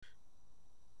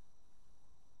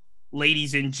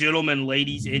Ladies and gentlemen,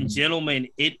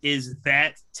 it is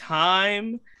that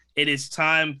time. It is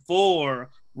time for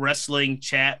Wrestling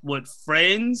Chat with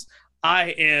Friends.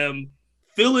 I am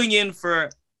filling in for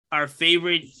our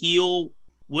favorite heel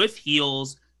with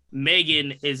heels.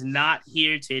 Megan is not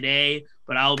here today,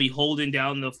 but I'll be holding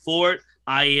down the fort.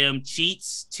 I am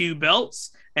Cheats Two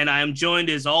Belts, and I am joined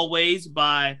as always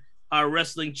by our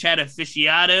Wrestling Chat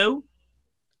aficionado,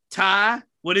 Ty.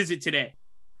 What is it today?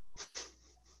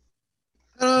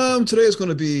 Today is going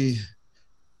to be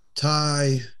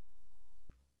Ty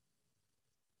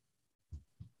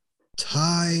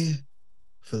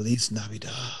Feliz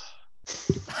Navidad.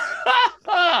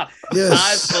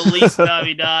 Yes. Ty Feliz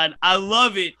Navidad. I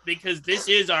love it because this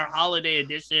is our holiday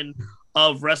edition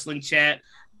of Wrestling Chat,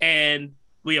 and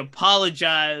we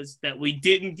apologize that we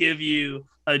didn't give you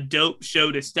a dope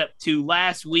show to step to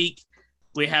last week.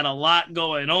 We had a lot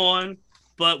going on,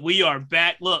 but we are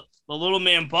back. Look, the little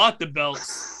man brought the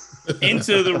belts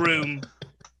into the room.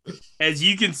 As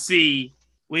you can see,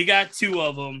 we got two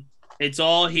of them. It's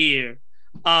all here.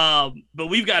 But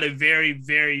we've got a very,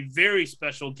 very, very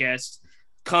special guest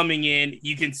coming in.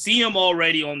 You can see him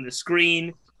already on the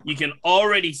screen. You can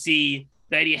already see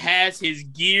that he has his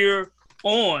gear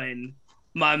on.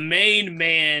 My main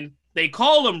man, they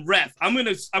call him Ref. I'm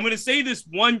gonna say this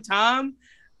one time,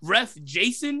 Ref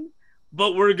Jason,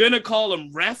 but we're gonna call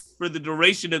him Ref for the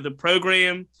duration of the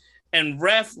program. And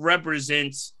Ref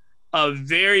represents a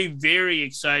very, very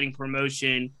exciting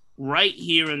promotion right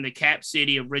here in the cap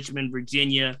city of Richmond,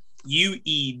 Virginia,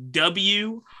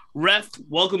 UEW. Ref,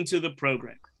 welcome to the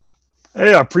program.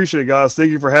 Hey, I appreciate it, guys.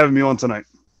 Thank you for having me on tonight.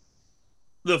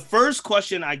 The first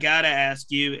question I got to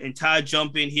ask you, and Ty,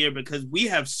 jump in here because we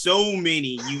have so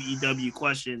many UEW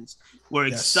questions. We're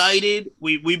excited.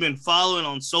 We've been following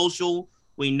on social.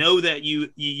 We know that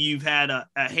you've had a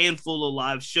handful of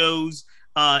live shows,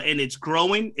 and it's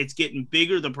growing. It's getting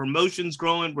bigger. The promotion's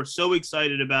growing. We're so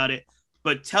excited about it.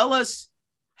 But tell us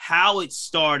how it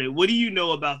started. What do you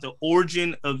know about the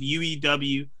origin of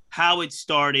UEW, how it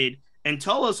started, and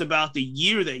tell us about the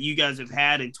year that you guys have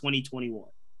had in 2021.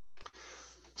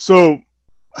 So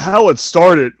how it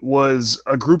started was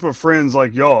a group of friends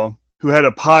like y'all who had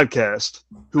a podcast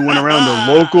who went around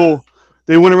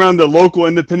the local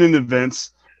independent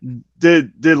events,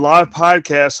 did live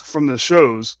podcasts from the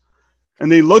shows,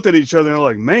 and they looked at each other and were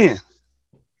like, man,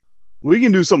 we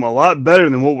can do something a lot better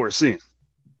than what we're seeing.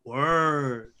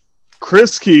 Word.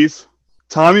 Chris Keith,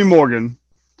 Tommy Morgan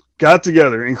got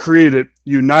together and created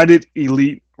United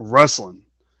Elite Wrestling.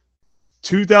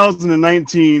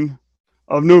 2019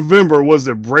 of November was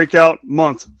the breakout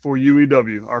month for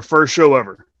UEW, our first show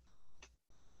ever.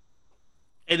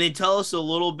 And then tell us a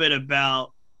little bit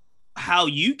about how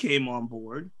you came on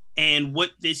board and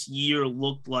what this year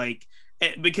looked like,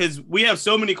 because we have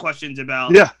so many questions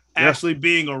about actually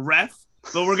being a ref,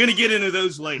 but we're going to get into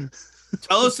those later.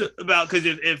 Tell us about, because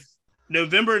if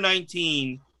November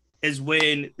 19 is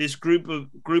when this group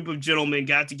of gentlemen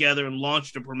got together and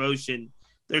launched a promotion,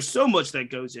 there's so much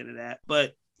that goes into that.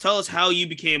 But tell us how you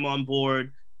became on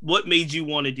board, what made you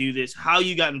want to do this, how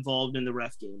you got involved in the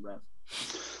ref game, Ref.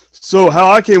 So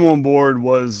how I came on board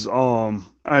was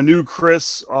I knew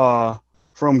Chris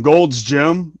from Gold's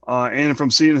Gym and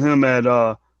from seeing him at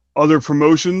other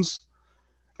promotions.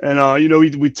 And,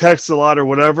 we text a lot or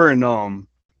whatever, and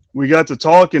we got to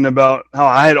talking about how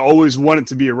I had always wanted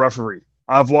to be a referee.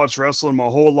 I've watched wrestling my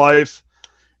whole life,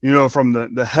 from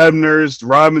the Hebners, the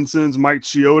Robinsons, Mike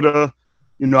Chioda.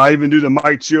 I even do the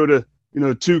Mike Chioda,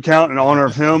 2 count in honor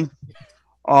of him.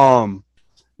 And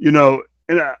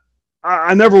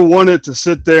I never wanted to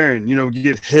sit there and,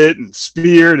 get hit and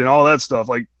speared and all that stuff.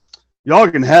 Like,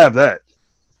 y'all can have that.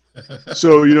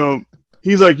 So,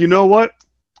 he's like, you know what?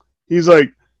 He's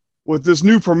like, with this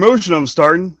new promotion I'm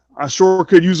starting, I sure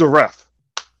could use a ref.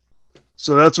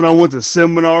 So that's when I went to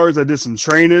seminars. I did some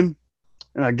training,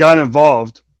 and I got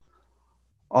involved.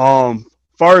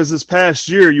 Far as this past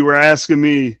year, you were asking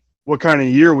me what kind of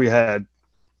year we had.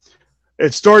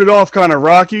 It started off kind of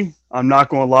rocky. I'm not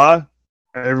going to lie.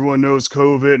 Everyone knows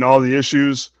COVID and all the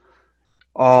issues.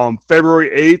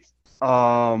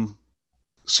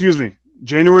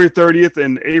 January 30th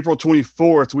and April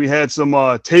 24th, we had some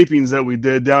tapings that we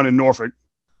did down in Norfolk.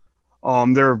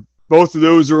 Both of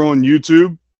those are on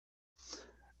YouTube.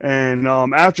 And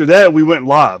after that, we went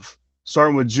live,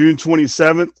 starting with June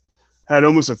 27th. Had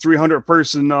almost a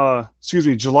 300-person,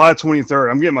 July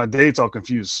 23rd. I'm getting my dates all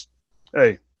confused.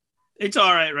 Hey. It's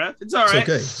all right, Ref. It's all right. It's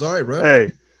okay. It's all right, Ref.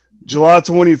 Hey, July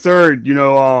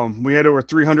 23rd, we had over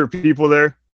 300 people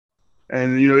there.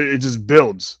 And, it just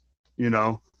builds,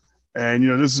 And,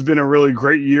 this has been a really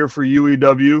great year for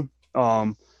UEW.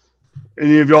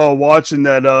 any of y'all watching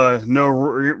that no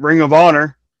Ring of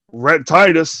Honor, Rhett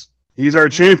Titus, he's our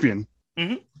champion.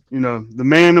 Mm-hmm. You know, the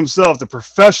man himself, the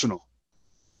professional.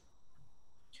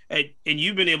 And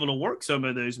you've been able to work some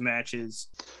of those matches.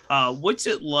 What's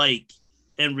it like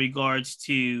in regards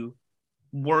to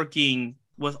working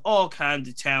with all kinds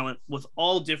of talent, with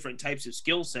all different types of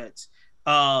skill sets,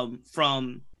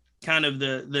 from kind of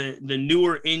the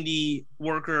newer indie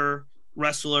worker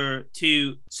wrestler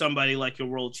to somebody like your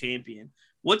world champion?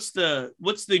 What's the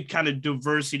kind of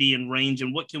diversity and range,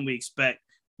 and what can we expect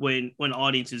when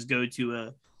audiences go to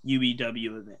a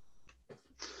UEW event?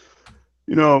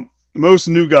 You know, most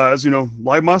new guys, you know,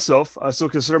 like myself, I still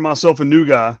consider myself a new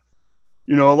guy.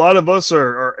 You know, a lot of us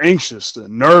are anxious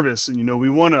and nervous, and, you know, we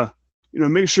want to, you know,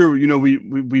 make sure, you know,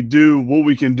 we do what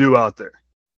we can do out there.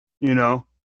 You know,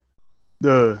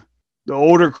 the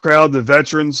older crowd, the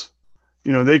veterans,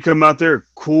 you know, they come out there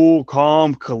cool,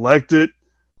 calm, collected.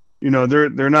 You know,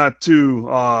 they're not too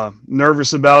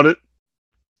nervous about it.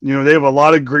 You know, they have a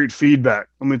lot of great feedback.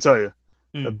 Let me tell you,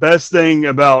 the best thing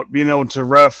about being able to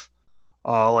ref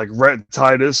like Rhett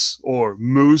Titus or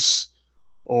Moose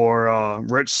or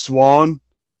Rich Swan,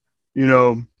 you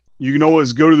know, you can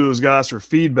always go to those guys for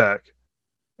feedback,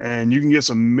 and you can get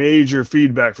some major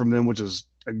feedback from them, which is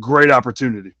a great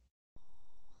opportunity.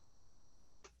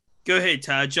 Go ahead,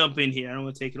 Todd. Jump in here. I don't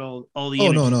want to take it all the Oh,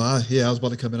 energy. no. I was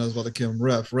about to come in. I was about to come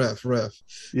ref.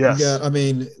 Yes. I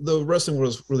mean, the wrestling world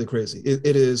is really crazy.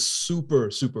 It is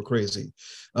super, super crazy.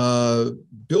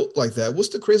 Built like that. What's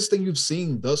the craziest thing you've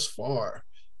seen thus far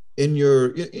in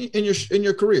your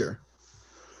career?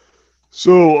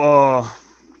 So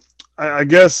I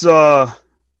guess the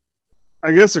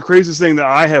craziest thing that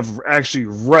I have actually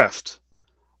refed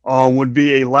would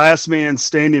be a last man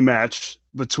standing match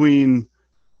between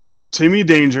Timmy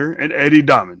Danger and Eddie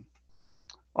Diamond.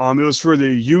 It was for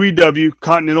the UEW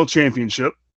Continental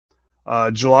Championship,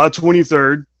 July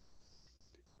 23rd.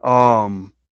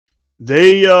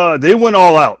 They went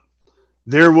all out.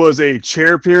 There was a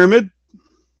chair pyramid.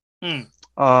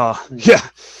 Yeah.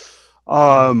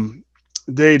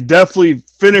 They definitely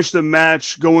finished the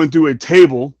match going through a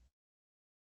table,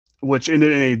 which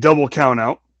ended in a double count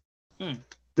out.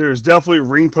 There's definitely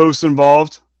ring posts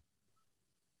involved.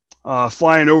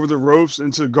 Flying over the ropes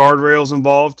into guardrails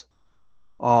involved.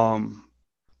 You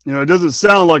know, it doesn't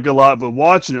sound like a lot, but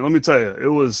watching it, let me tell you,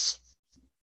 it was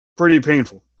pretty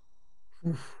painful.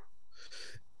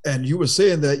 And you were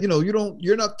saying that, you know,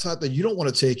 you're not taught that you don't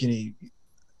want to take any,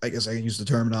 I guess I can use the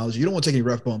terminology, you don't want to take any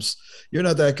ref bumps. You're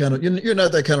not that kind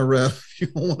of ref. You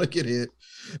don't want to get hit.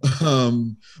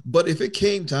 But if it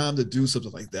came time to do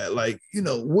something like that, like, you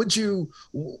know,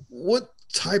 what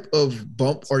type of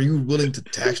bump are you willing to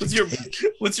actually take?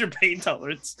 What's your pain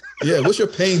tolerance? Yeah, what's your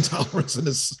pain tolerance in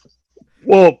this?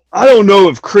 Well, I don't know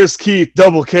if Chris Keith,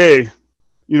 Double K,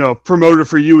 you know, promoter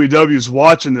for UEW, is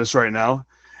watching this right now,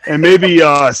 and maybe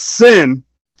Sin,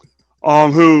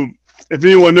 who, if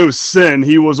anyone knows Sin,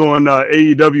 he was on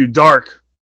AEW Dark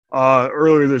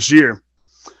earlier this year.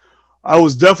 I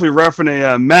was definitely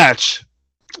reffing a match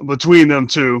between them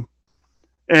two,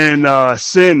 and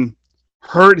Sin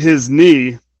hurt his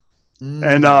knee,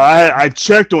 and I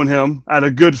checked on him out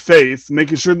of good faith,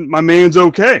 making sure that my man's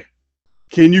okay.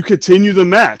 Can you continue the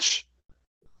match?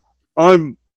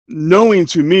 Knowing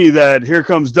to me that here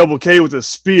comes Double K with a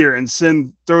spear, and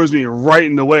Sin throws me right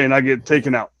in the way, and I get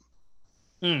taken out.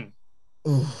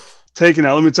 Taken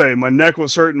out. Let me tell you, my neck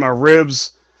was hurting, my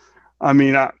ribs. I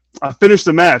mean, I finished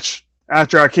the match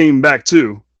after I came back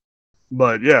too,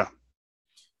 but yeah.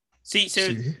 See,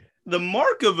 the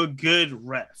mark of a good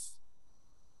ref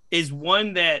is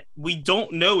one that we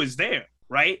don't know is there,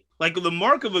 right? Like, the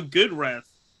mark of a good ref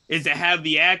is to have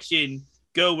the action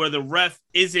go where the ref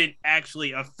isn't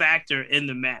actually a factor in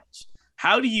the match.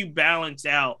 How do you balance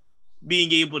out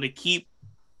being able to keep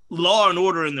law and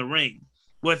order in the ring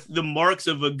with the marks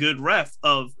of a good ref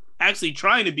of actually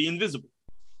trying to be invisible?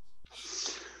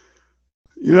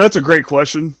 You know, that's a great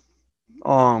question.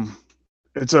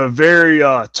 It's a very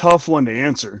tough one to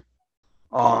answer.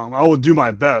 I will do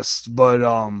my best, but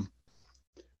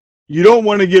you don't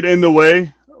want to get in the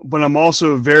way, but I'm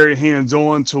also very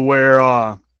hands-on to where,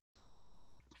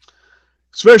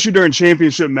 especially during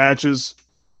championship matches,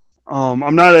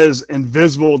 I'm not as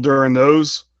invisible during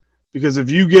those, because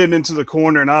if you get into the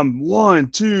corner and I'm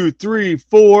 1, 2, 3,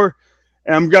 4,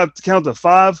 and I'm got to count to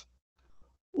 5,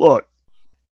 look,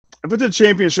 if it's a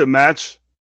championship match,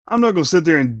 I'm not going to sit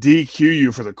there and DQ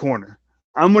you for the corner.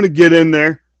 I'm going to get in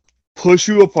there, push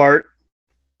you apart,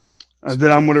 and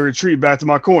then I'm going to retreat back to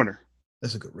my corner.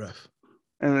 That's a good ref.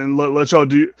 And then let y'all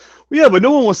do. Well, yeah, but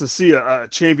no one wants to see a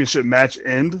championship match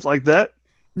end like that.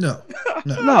 No,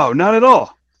 no. No, not at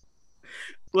all.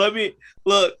 Let me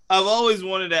look. I've always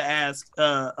wanted to ask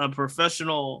a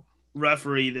professional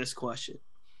referee this question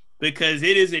because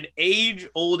it is an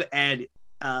age-old adage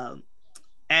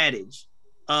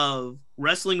of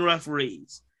wrestling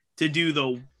referees to do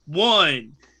the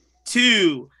 1,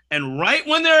 2, and right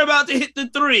when they're about to hit the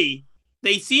 3,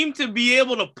 they seem to be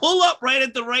able to pull up right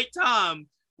at the right time,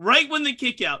 right when the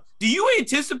kick out. Do you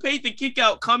anticipate the kick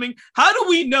out coming? How do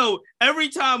we know every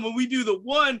time when we do the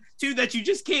 1, 2 that you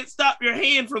just can't stop your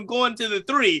hand from going to the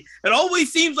 3? It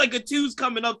always seems like a 2's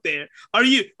coming up there. Are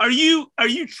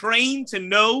you trained to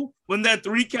know when that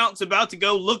 3 count's about to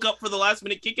go? Look up for the last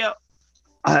minute kick out.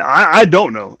 I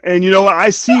don't know. And you know what?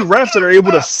 I see refs that are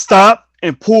able to stop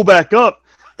and pull back up,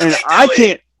 and I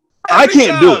can't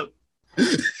do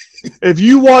it. If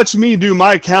you watch me do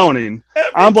my counting,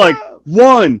 I'm like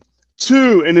 1,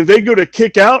 2, and if they go to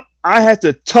kick out, I have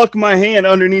to tuck my hand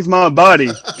underneath my body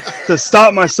to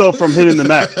stop myself from hitting the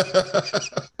mat.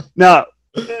 Now,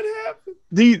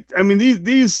 these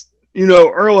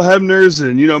Earl Hebners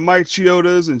and Mike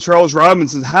Chiodas and Charles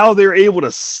Robinson, how they're able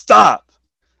to stop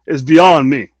is beyond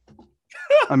me.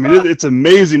 I mean, it's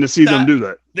amazing to see them do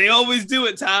that. They always do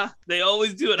it, Ty. They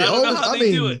always do it. I don't know how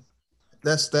they do it.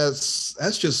 That's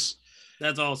awesome.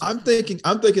 I'm thinking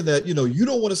that you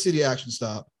don't want to see the action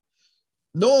stop.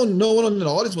 No one in the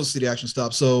audience wants to see the action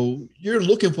stop. So you're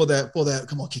looking for that.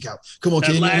 Come on, kick out. Come on,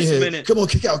 kick out. Come on,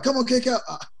 kick out. Come on, kick out.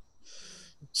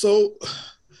 So,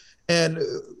 and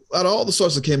out of all the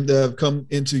sorts that have come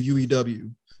into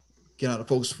UEW, get out of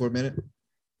focus for a minute.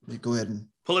 Go ahead and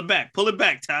pull it back,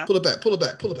 Ty. Pull it back. Come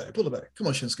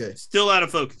on, Shinsuke. Still out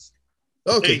of focus.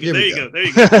 Okay, there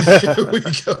you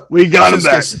go. We got him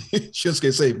back.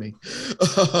 Shinsuke saved me.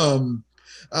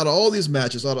 Out of all these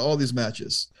matches,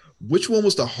 which one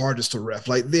was the hardest to ref?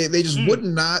 Like they just would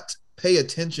not pay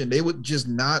attention. They would just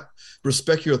not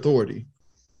respect your authority.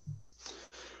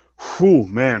 Whew,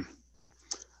 man.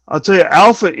 I'll tell you,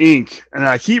 Alpha Inc. And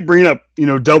I keep bringing up,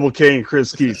 Double K and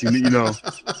Chris Keith.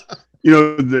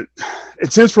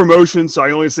 It's his promotion, so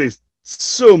I only say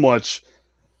so much.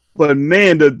 But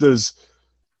man, does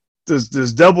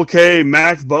Double K,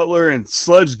 Mac Butler, and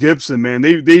Sludge Gibson, man,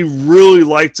 they really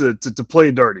like to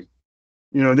play dirty.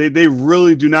 They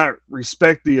really do not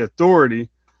respect the authority.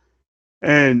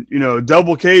 And,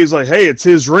 Double K is like, hey, it's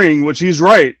his ring, which he's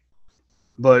right.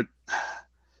 But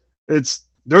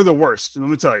they're the worst. Let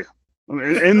me tell you.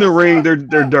 In the ring, they're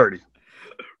dirty.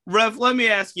 Ref, let me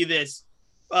ask you this.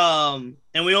 And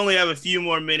we only have a few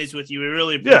more minutes with you. We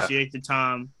really appreciate the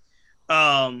time.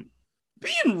 Being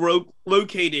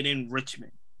located in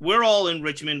Richmond. We're all in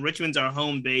Richmond. Richmond's our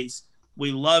home base.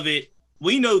 We love it.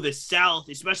 We know the South,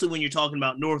 especially when you're talking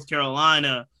about North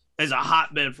Carolina, as a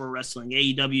hotbed for wrestling.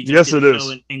 AEW just did a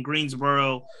show in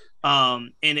Greensboro.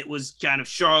 And it was kind of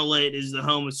Charlotte is the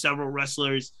home of several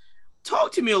wrestlers.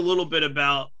 Talk to me a little bit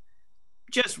about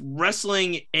just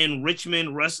wrestling in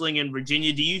Richmond, wrestling in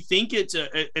Virginia. Do you think it's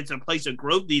a place of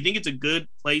growth? Do you think it's a good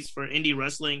place for indie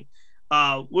wrestling?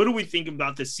 What do we think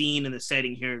about the scene and the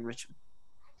setting here in Richmond?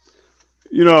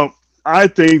 I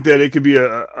think that it could be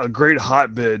a great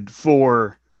hotbed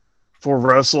for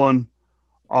wrestling.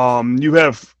 You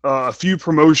have a few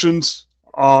promotions.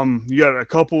 You got a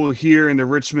couple here in the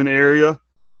Richmond area.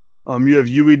 You have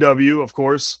UEW, of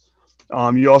course.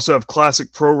 You also have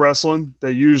Classic Pro Wrestling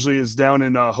that usually is down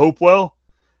in Hopewell.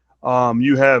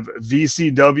 You have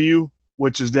VCW,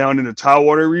 which is down in the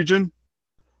Tidewater region.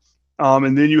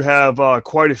 And then you have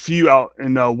quite a few out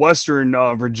in Western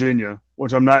Virginia,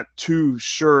 which I'm not too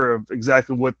sure of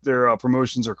exactly what their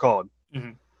promotions are called.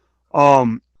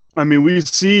 Mm-hmm. We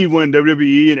see when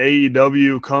WWE and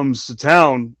AEW comes to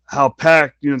town, how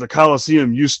packed, the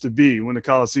Coliseum used to be when the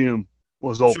Coliseum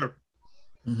was open. Sure.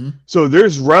 Mm-hmm. So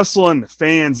there's wrestling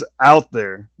fans out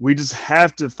there. We just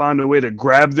have to find a way to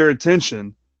grab their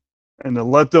attention and to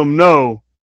let them know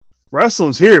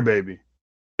wrestling's here, baby.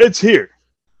 It's here.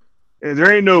 And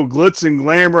there ain't no glitz and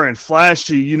glamour and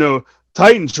flashy,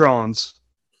 Titantrons,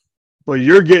 but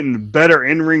you're getting better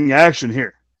in-ring action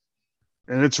here.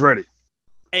 And it's ready.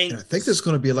 And I think there's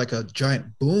going to be like a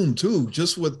giant boom too,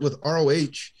 just with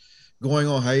ROH going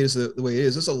on hiatus the way it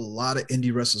is. There's a lot of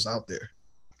indie wrestlers out there.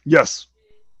 Yes.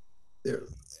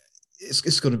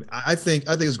 It's going to be, I think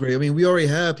it's great. I mean, we already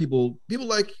have people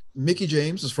like Mickey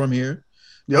James is from here.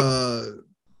 Yep.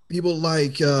 People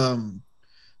like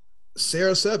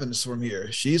Sarah Seven is from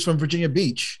here. She's from Virginia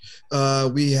Beach.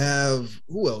 We have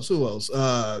who else?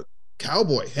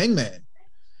 Cowboy Hangman.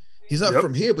 He's not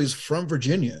from here, but he's from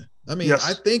Virginia. I mean, yes.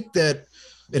 I think that,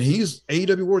 and he's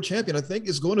AEW World Champion. I think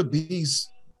it's going to be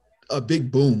a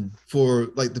big boom for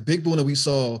like the big boom that we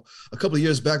saw a couple of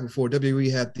years back before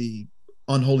WWE had the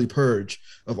unholy purge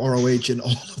of ROH and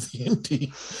all of the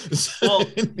indie. Well,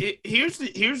 here's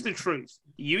the truth.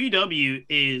 UEW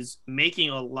is making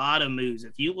a lot of moves.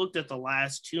 If you looked at the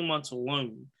last 2 months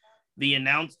alone,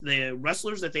 the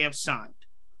wrestlers that they have signed,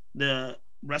 the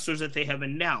wrestlers that they have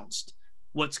announced,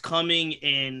 what's coming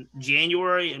in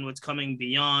January and what's coming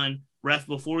beyond. Ref,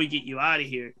 before we get you out of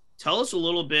here, tell us a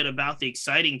little bit about the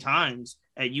exciting times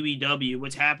at UEW,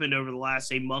 what's happened over the last,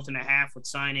 say, month and a half with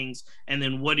signings, and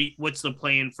then what's the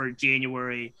plan for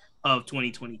January of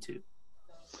 2022?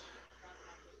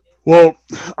 Well,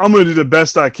 I'm going to do the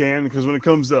best I can because when it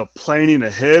comes to planning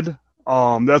ahead, that's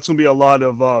going to be a lot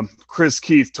of Chris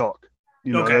Keith talk.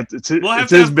 You know, okay.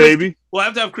 it's his baby. We'll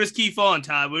have to have Chris Keith on,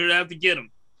 Ty. We're going to have to get him.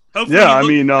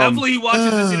 Hopefully, hopefully he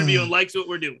watches this interview and likes what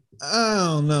we're doing. I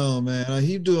don't know, man.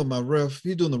 He doing the ref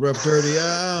dirty.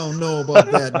 I don't know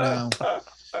about that now.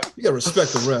 You gotta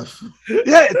respect the ref.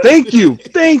 Yeah, thank you.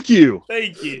 Thank you.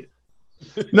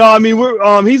 No, I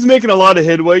mean he's making a lot of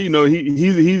headway. You know,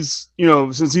 he's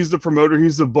since he's the promoter,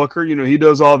 he's the booker. You know, he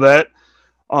does all that.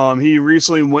 He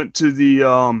recently went to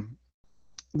the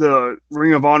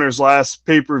Ring of Honor's last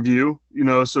pay-per-view. You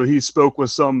know, so he spoke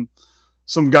with some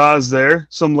guys there,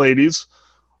 some ladies.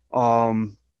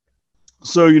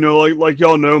 So, you know, like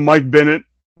y'all know, Mike Bennett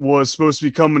was supposed to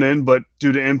be coming in, but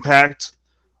due to Impact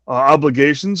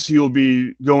obligations, he'll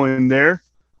be going there.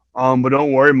 But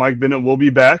don't worry, Mike Bennett will be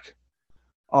back.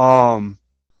 You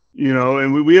know,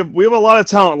 and we have a lot of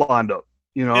talent lined up.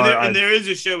 You know, and there is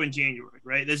a show in January,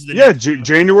 right? This is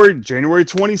January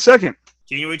 22nd.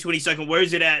 January 22nd. Where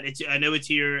is it at? I know it's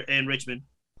here in Richmond.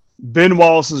 Ben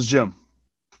Wallace's gym,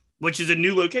 which is a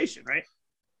new location, right?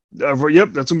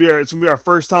 Yep, it's gonna be our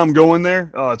first time going there.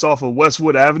 It's off of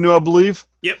Westwood Avenue, I believe.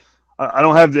 Yep. I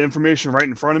don't have the information right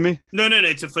in front of me. No,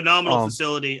 it's a phenomenal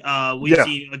facility. We've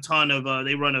seen a ton of.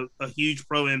 They run a huge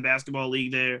pro-am basketball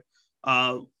league there.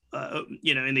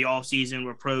 You know, in the off season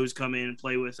where pros come in and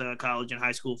play with college and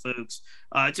high school folks.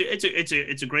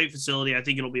 It's a great facility. I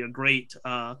think it'll be a great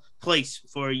place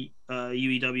for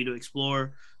UEW to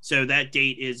explore. So that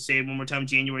date is, say it one more time,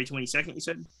 January 22nd. You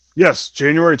said? Yes,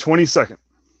 January 22nd.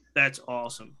 That's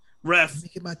awesome. Ref, let me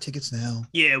get my tickets now.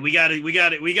 Yeah, we gotta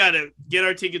get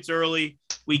our tickets early.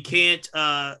 We can't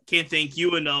thank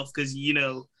you enough because you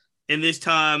know in this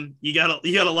time you got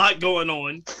a lot going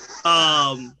on.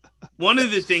 One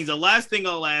of the last thing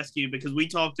I'll ask you, because we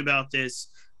talked about this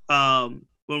when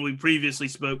we previously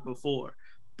spoke before,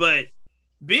 but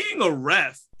being a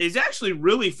ref is actually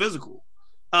really physical.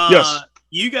 Yes.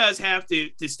 You guys have to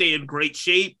stay in great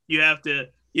shape. You have to,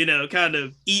 you know, kind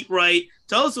of eat right.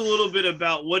 Tell us a little bit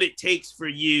about what it takes for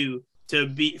you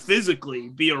to physically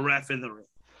be a ref in the ring.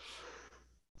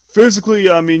 Physically,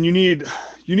 I mean, you need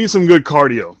some good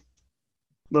cardio.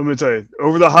 Let me tell you,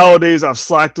 over the holidays, I've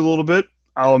slacked a little bit.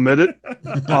 I'll admit it.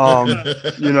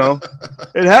 You know,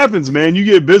 it happens, man. You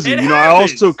get busy. I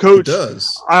also coach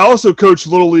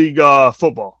little league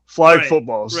football, flag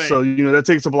football. Right. So that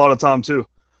takes up a lot of time too.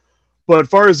 But as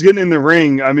far as getting in the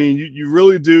ring, I mean, you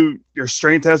really do. Your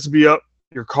strength has to be up.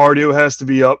 Your cardio has to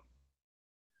be up.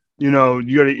 You know,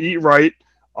 you got to eat right.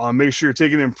 Make sure you're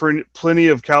taking in plenty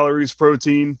of calories,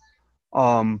 protein.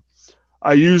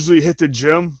 I usually hit the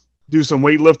gym, do some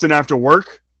weightlifting after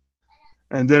work,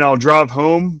 and then I'll drive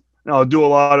home and I'll do a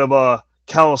lot of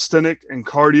calisthenic and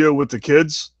cardio with the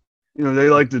kids. You know, they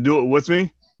like to do it with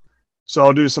me. So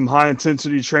I'll do some high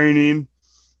intensity training,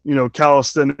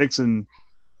 calisthenics. And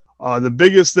the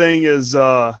biggest thing is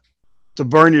to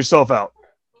burn yourself out.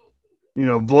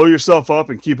 Blow yourself up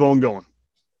and keep on going.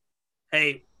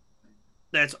 Hey,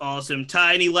 that's awesome.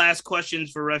 Ty, any last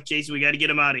questions for Ref Jason? We got to get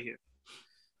him out of here.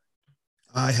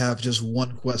 I have just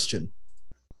one question.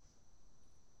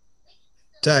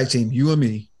 Tag team, you and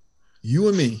me.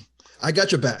 I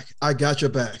got your back.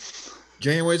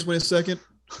 January 22nd,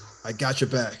 I got your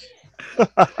back.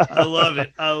 I love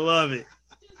it.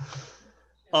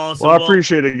 Awesome. Well, I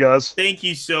appreciate it, guys. Thank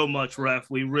you so much, Ref.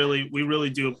 We really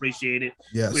do appreciate it.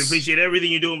 Yes. We appreciate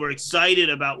everything you're doing. We're excited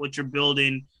about what you're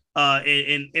building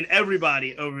and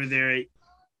everybody over there at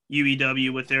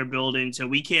UEW with their building. So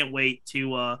we can't wait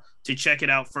to check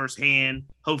it out firsthand.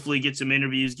 Hopefully get some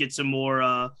interviews, get some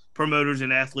more promoters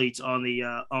and athletes on the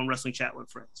on Wrestling Chat with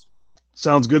Friends.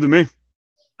 Sounds good to me.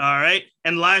 All right.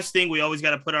 And last thing, we always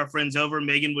got to put our friends over.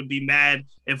 Megan would be mad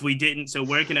if we didn't. So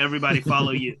where can everybody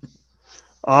follow you?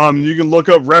 You can look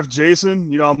up Ref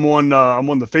Jason. I'm on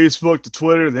the Facebook, the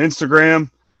Twitter, the Instagram,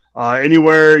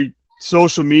 anywhere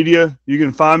social media you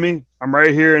can find me. I'm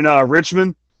right here in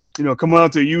Richmond. Come on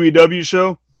out to a UEW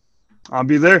show. I'll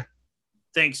be there.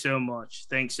 Thanks so much.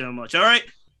 All right.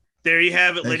 There you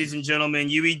have it, ladies and gentlemen.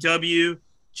 UEW,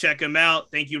 check them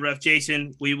out. Thank you, Ref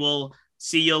Jason. We will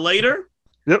see you later.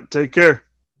 Yep. Take care.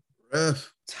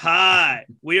 Ref. Ty,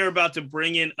 we are about to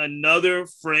bring in another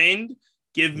friend.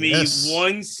 Give me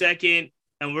 1 second,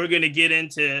 and we're going to get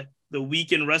into the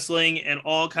week in wrestling and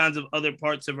all kinds of other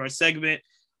parts of our segment.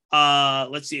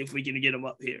 Let's see if we can get him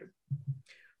up here.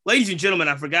 Ladies and gentlemen,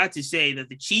 I forgot to say that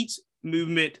the Cheats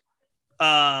Movement,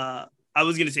 I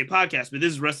was going to say podcast, but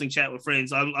this is Wrestling Chat with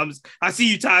Friends. I see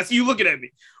you, Ty. I see you looking at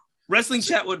me. Wrestling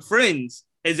Chat with Friends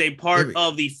is a part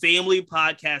of the Family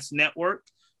Podcast Network.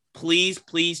 Please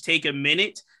take a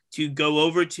minute to go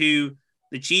over to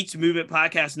the Cheats Movement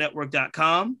Podcast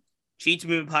Network.com,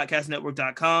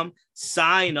 cheatsmovementpodcastnetwork.com,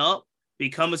 sign up,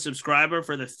 become a subscriber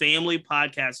for the Family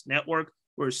Podcast Network.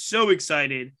 We're so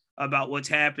excited about what's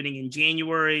happening in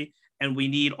January, and we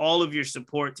need all of your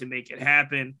support to make it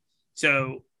happen.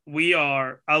 So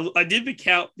I did the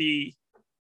count the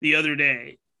other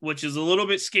day, which is a little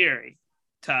bit scary,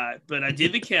 Ty, but I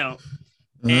did the count.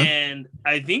 And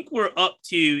I think we're up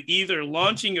to either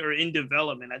launching or in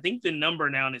development. I think the number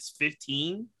now is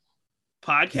 15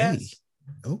 podcasts.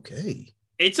 Okay.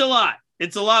 It's a lot.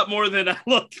 It's a lot more than I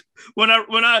look when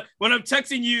I'm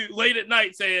texting you late at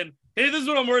night saying, "Hey, this is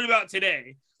what I'm worried about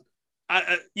today."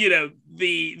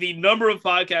 The number of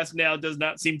podcasts now does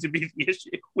not seem to be the issue.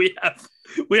 We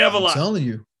have a lot. I'm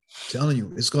telling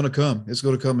you, it's going to come. It's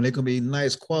going to come, and they're going to be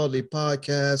nice quality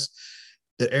podcasts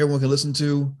that everyone can listen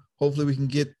to. Hopefully we can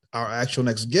get our actual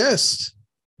next guest.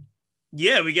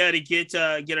 Yeah, we got to get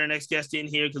our next guest in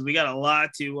here because we got a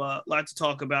lot to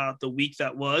talk about the week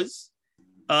that was.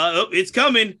 It's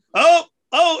coming. Oh,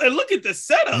 and look at the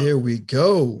setup. Here we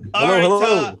go.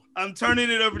 Hello. I'm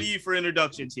turning it over to you for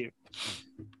introductions here.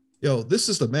 Yo, this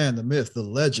is the man, the myth, the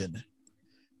legend.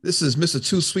 This is Mr.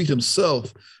 Too Sweet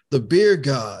himself, the beer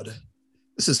god.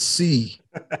 This is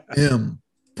CM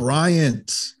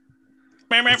Bryant.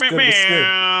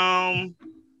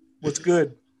 What's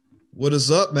good? What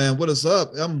is up, man? What is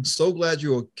up? I'm so glad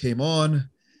you came on.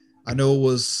 I know it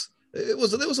was a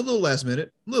little last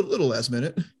minute, little last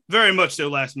minute. Very much so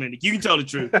last minute. You can tell the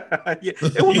truth. Yeah,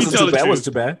 it wasn't too bad. It wasn't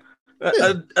too bad.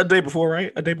 A day before,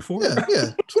 right? A day before?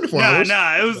 Yeah. 24 hours.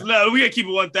 We got to keep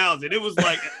it 1,000. It was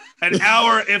like an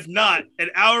hour, if not an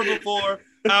hour before,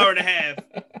 hour and a half.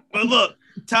 But look,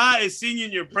 Ty is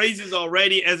singing your praises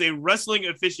already as a wrestling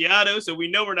aficionado, so we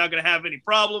know we're not going to have any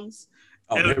problems.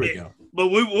 Oh, there we go. But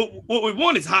what we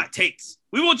want is hot takes.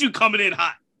 We want you coming in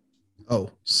hot. Oh,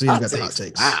 see, I got the hot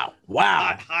takes.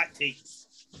 Wow. Hot takes.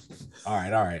 All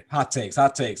right. Hot takes.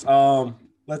 Let's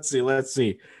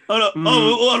see. Hold on.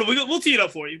 We'll tee it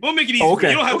up for you. We'll make it easy.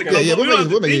 Okay. You don't have to go. Yeah,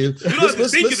 we'll make it. You don't have to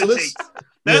think of the takes.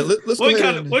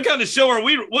 What kind of show are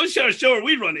we? What kind of show are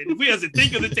we running? If we have to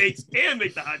think of the takes and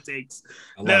make the hot takes.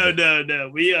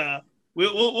 No.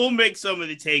 We'll make some of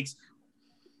the takes.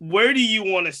 Where do you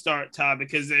want to start, Todd?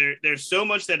 Because there's so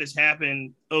much that has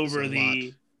happened over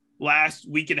the last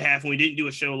week and a half, and we didn't do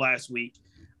a show last week.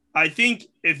 I think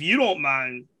if you don't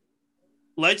mind,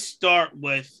 let's start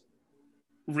with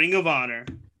Ring of Honor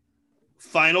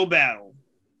Final Battle.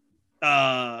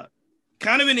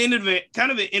 Kind of an end of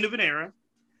an era.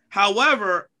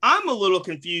 However, I'm a little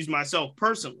confused myself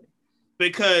personally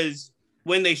because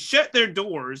when they shut their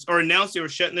doors or announced they were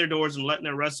shutting their doors and letting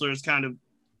their wrestlers kind of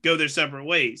go their separate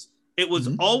ways, it was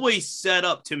always set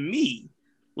up to me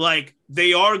like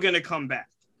they are going to come back.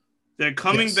 They're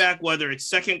coming back, whether it's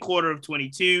second quarter of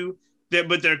 22,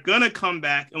 but they're going to come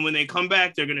back. And when they come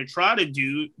back, they're going to try to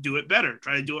do it better,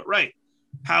 try to do it right.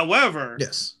 However,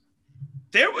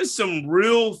 there was some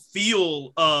real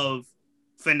feel of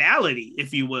finality,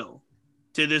 if you will,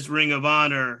 to this Ring of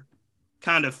Honor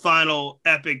kind of final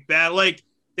epic battle. Like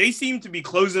they seem to be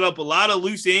closing up a lot of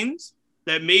loose ends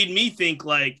that made me think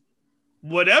like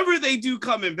whatever they do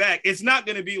coming back, it's not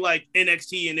going to be like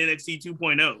NXT and NXT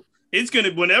 2.0. It's going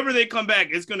to, whenever they come back,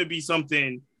 it's going to be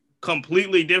something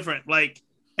completely different. Like,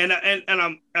 and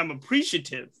I'm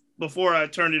appreciative before I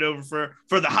turn it over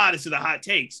for the hottest of the hot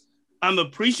takes. I'm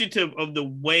appreciative of the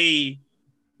way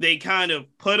they kind of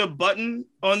put a button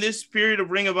on this period of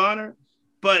Ring of Honor.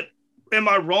 But am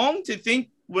I wrong to think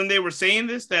when they were saying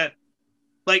this that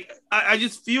like, I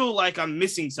just feel like I'm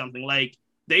missing something. Like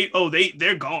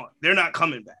they're gone. They're not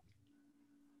coming back.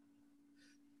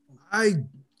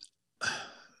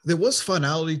 There was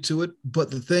finality to it, but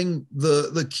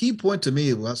the key point to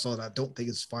me, when I saw that I don't think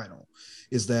it's final,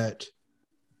 is that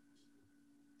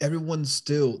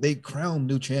they crown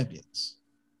new champions.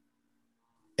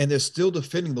 And they're still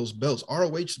defending those belts.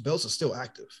 ROH belts are still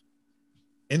active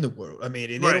in the world. I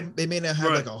mean, they may not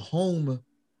have like a home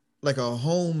like a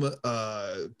home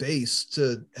base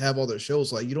to have all their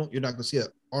shows. Like you're not gonna see a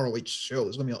ROH show.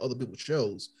 It's gonna be on other people's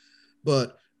shows.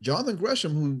 But Jonathan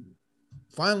Gresham, who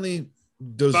finally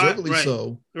deservedly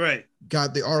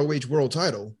got the ROH world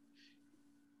title,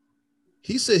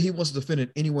 he said he wants to defend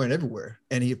it anywhere and everywhere.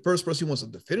 And the first person he wants to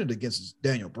defend it against is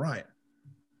Daniel Bryan.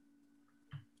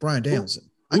 Brian Danielson.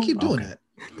 I keep doing that.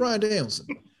 Brian Danielson.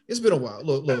 It's been a while.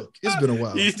 Look, it's been a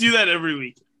while. You do that every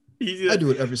week. I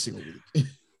do it every single week.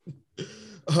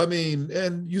 I mean,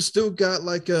 and you still got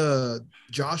like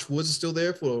Josh Woods is still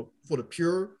there for the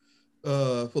pure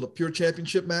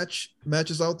championship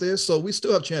matches out there. So we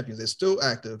still have champions. They're still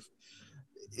active.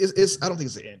 I don't think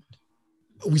it's the end.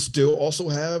 We still also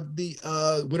have the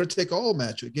winner take all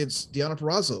match against Deonna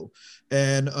Purrazzo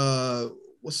and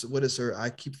what is her?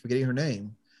 I keep forgetting her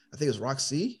name. I think it's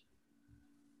Roxy.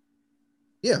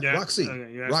 Yeah, Roxy.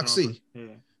 Okay, Roxy. Yeah.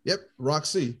 Yep,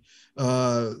 Roxy.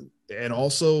 And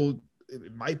also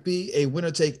it might be a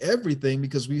winner take everything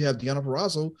because we have Deonna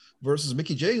Purrazzo versus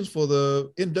Mickie James for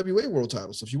the NWA World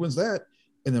Title. So if she wins that,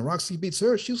 and then Roxy beats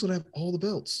her, she's gonna have all the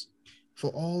belts for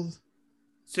all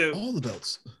the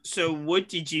belts. So what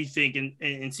did you think?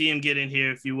 And see him get in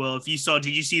here, if you will. Did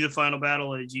you see the final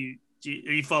battle, or are you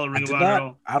following Ring of Honor at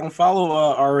all? I don't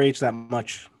follow RH that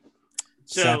much.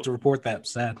 So sad to report that.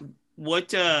 Sad.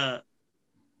 What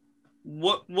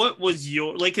was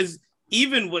your like? Because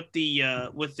even with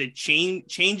the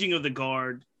changing of the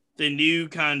guard, the new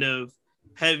kind of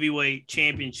heavyweight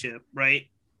championship, right?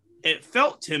 It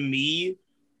felt to me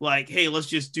like, hey, let's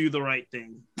just do the right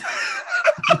thing.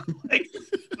 Like,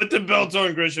 put the belt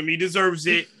on Gresham. He deserves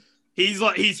it. He's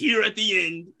here at the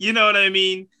end. You know what I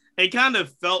mean? It kind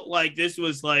of felt like this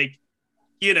was like,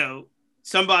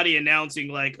 somebody announcing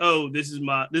like, oh, this is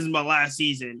my last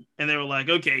season. And they were like,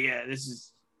 okay, yeah,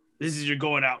 this is your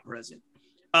going out present.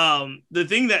 The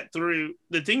thing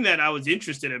that I was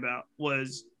interested about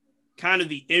was kind of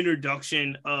the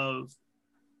introduction of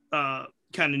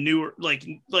kind of newer, like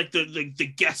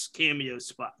the guest cameo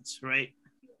spots, right?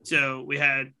 So we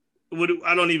had,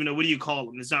 I don't even know, what do you call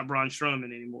him? It's not Braun Strowman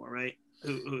anymore, right?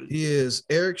 He is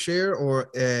Eric Scher, or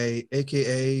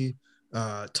AKA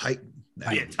Titan.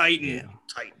 Yeah, Titan. Yeah,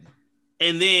 Titan.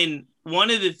 And then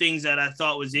one of the things that I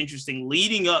thought was interesting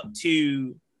leading up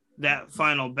to that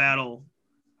final battle,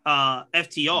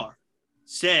 FTR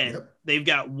said they've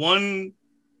got one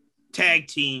tag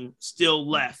team still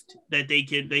left that they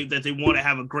want to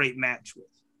have a great match with,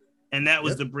 and that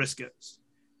was the Briscoes.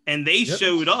 And they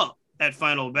showed up at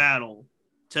Final Battle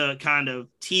to kind of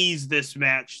tease this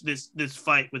match, this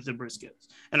fight with the Briscoes.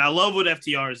 And I love what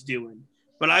FTR is doing,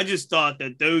 but I just thought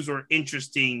that those were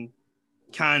interesting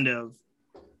kind of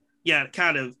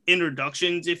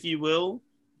introductions, if you will,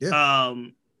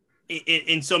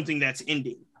 in something that's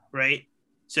ending, right?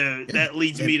 So that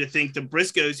leads me to think the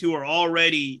Briscoes, who are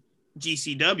already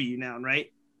GCW now,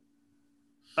 right?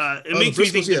 It makes me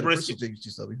think the Briscoes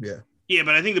GCW, Yeah,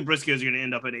 but I think the Briscoes are going to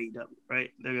end up at AEW,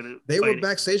 right? They were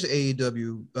backstage at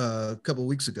AEW a couple of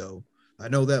weeks ago. I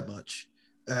know that much.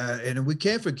 And we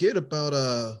can't forget about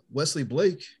Wesley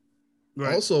Blake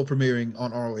also premiering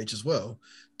on ROH as well.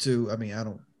 I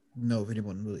don't know if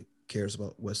anyone really cares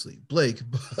about Wesley Blake,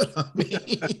 but I mean,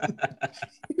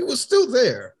 he was still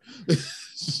there.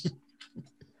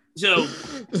 So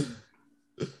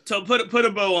put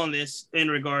a bow on this in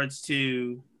regards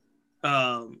to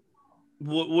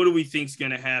what do we think is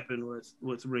going to happen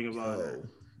with Ring of Honor?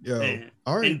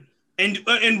 All right.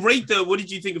 And rate what did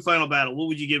you think of Final Battle? What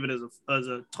would you give it as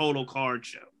a total card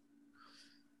show?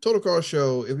 Total card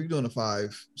show, if we're doing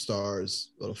 5 stars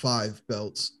or 5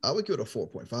 belts, I would give it a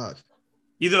 4.5.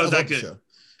 You thought it was that good?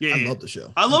 I love the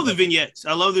show. I love the vignettes.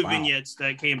 I love the vignettes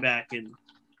that came back, and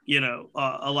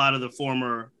a lot of the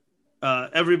former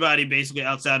everybody basically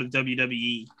outside of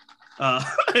WWE.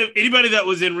 Anybody that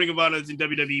was in Ring of Honor in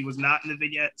WWE was not in the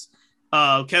vignettes.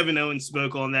 Kevin Owens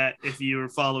spoke on that. If you were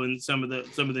following some of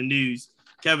the news,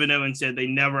 Kevin Owens said they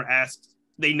never asked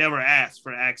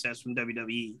for access from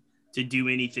WWE to do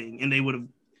anything, and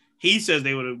he says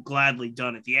they would have gladly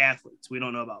done it. The athletes, we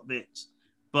don't know about Vince,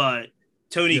 but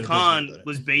Tony Khan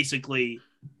was basically,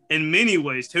 in many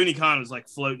ways, Tony Khan was like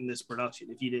floating this production,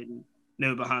 if you didn't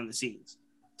know, behind the scenes,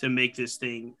 to make this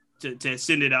thing, to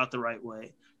send it out the right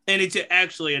way. And it's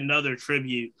actually another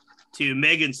tribute to,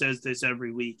 Megan says this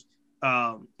every week.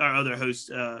 Our other host,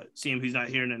 CM, who's not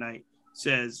here tonight,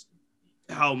 says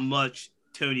how much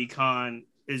Tony Khan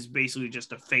is basically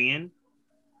just a fan.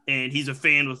 And he's a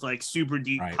fan with like super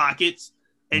deep pockets.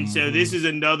 And so this is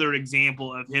another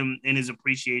example of him and his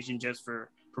appreciation just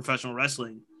for professional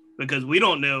wrestling, because we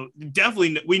don't know,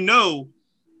 we know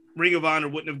Ring of Honor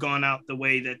wouldn't have gone out the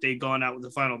way that they've gone out with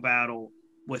the Final Battle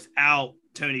without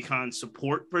Tony Khan's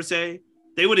support per se.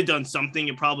 They would have done something.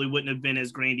 It probably wouldn't have been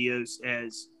as grandiose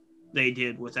as they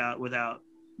did without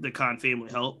the Khan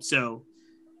family help. So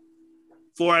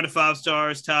 4 out of 5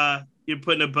 stars. Ty, you're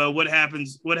putting a bow. What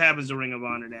happens to Ring of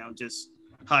Honor now? Just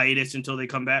hiatus until they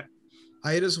come back?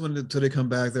 Hiatus until they come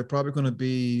back. They're probably going to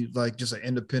be like just an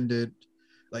independent,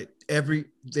 like they're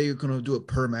going to do it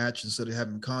per match instead of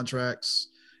having contracts.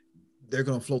 They're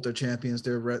going to float their champions,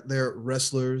 their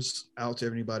wrestlers out to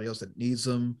everybody else that needs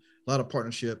them. A lot of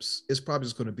partnerships. It's probably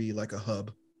just going to be like a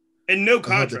hub. And no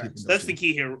contracts. That's the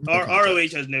key here. ROH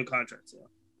has no contracts.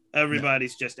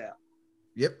 Everybody's just out.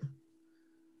 Yep.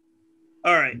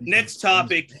 All right. Next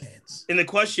topic. And the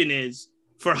question is,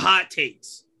 for hot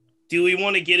takes, do we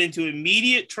want to get into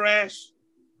immediate trash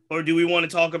or do we want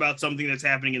to talk about something that's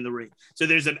happening in the ring? So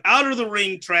there's an out of the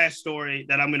ring trash story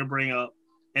that I'm going to bring up.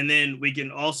 And then we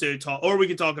can also talk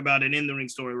about an in the ring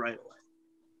story right away.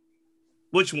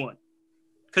 Which one?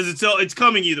 Because it's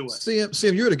coming either way.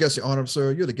 CM, you're the guest of honor,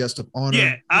 sir. You're the guest of honor.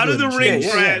 Yeah, out of the ring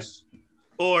trash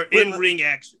or in ring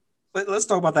action. Let's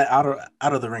talk about that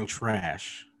out of the ring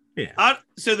trash. Yeah.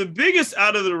 So the biggest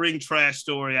out of the ring trash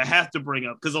story I have to bring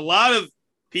up, because a lot of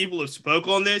people have spoke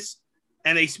on this,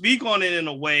 and they speak on it in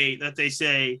a way that they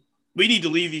say we need to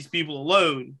leave these people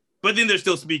alone, but then they're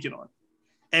still speaking on it.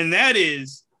 And that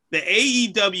is the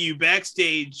AEW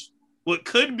backstage, what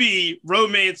could be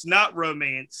romance, not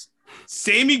romance,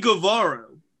 Sammy Guevara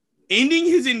ending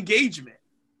his engagement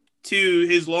to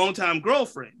his longtime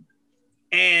girlfriend.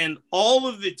 And all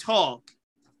of the talk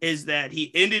is that he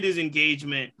ended his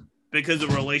engagement because of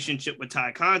a relationship with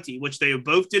Ty Conti, which they have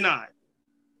both denied.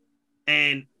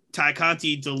 And Ty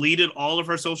Conti deleted all of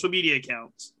her social media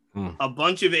accounts. A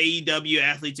bunch of AEW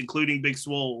athletes, including Big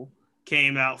Swole,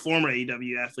 came out, former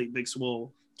AEW athlete Big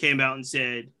Swole, came out and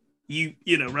said, you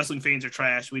know, wrestling fans are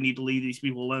trash. We need to leave these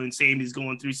people alone. Sammy's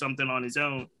going through something on his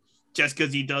own just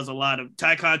because he does a lot of...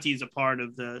 Ty Conti is a part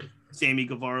of the Sammy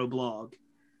Guevara blog.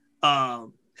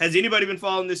 Has anybody been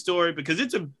following this story? Because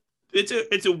it's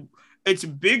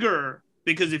bigger,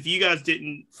 because if you guys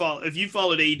didn't follow, if you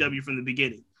followed AEW from the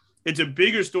beginning, it's a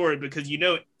bigger story because, you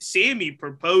know, Sammy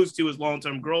proposed to his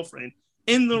longtime girlfriend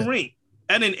in the ring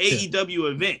at an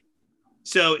AEW event.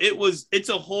 So it's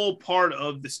a whole part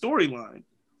of the storyline.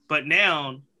 But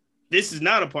now this is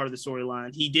not a part of the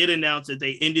storyline. He did announce that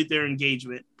they ended their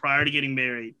engagement prior to getting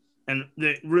married, and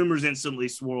the rumors instantly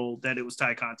swirled that it was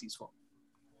Ty Conti's fault.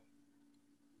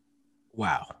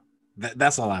 Wow.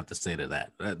 That's all I have to say to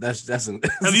that. That's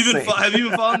have you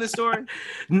been following this story?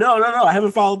 No. I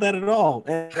haven't followed that at all.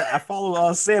 And I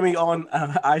follow Sammy on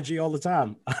IG all the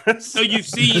time. So you've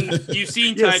seen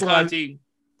Ty Conti.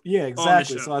 Yeah,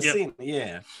 exactly. So I've seen it.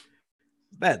 Yeah.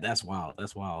 That's wild.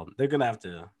 That's wild. They're gonna have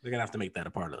to make that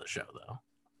a part of the show, though.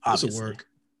 It's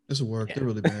a work. Yeah. They're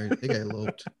really married. They got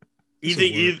eloped.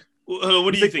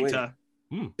 What do you think, Ty?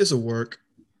 It's a work.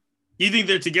 You think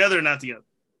they're together or not together?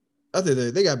 I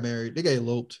think they got married. They got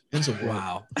eloped. It's a work.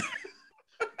 Wow.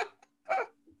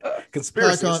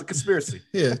 Conspiracy. It's a conspiracy.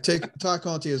 Yeah, Ty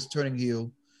Conti is turning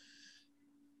heel,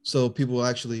 so people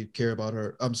actually care about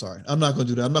her. I'm sorry, I'm not going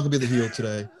to do that. I'm not going to be the heel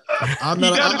today. I'm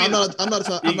not a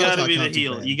Ty Conti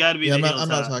heel. You got to be the heel. I'm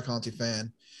not a Ty Conti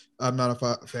fan. I'm not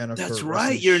a fan of. That's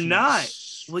right. You're not.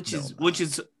 Which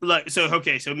is like so.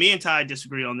 Okay, so me and Ty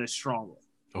disagree on this strongly.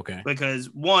 Okay. Because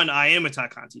one, I am a Ty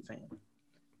Conti fan.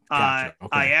 Gotcha. Okay.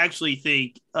 I actually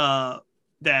think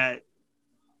that,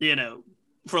 you know,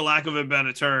 for lack of a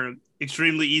better term,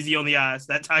 extremely easy on the eyes,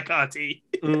 that Ty Conti.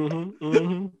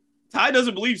 Ty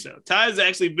doesn't believe so. Ty has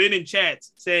actually been in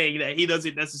chats saying that he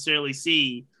doesn't necessarily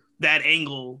see that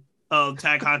angle of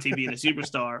Ty Conti being a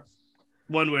superstar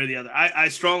one way or the other. I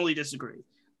strongly disagree.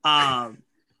 I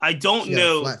don't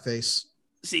know. Flat face.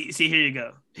 See, here you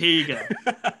go.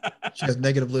 She has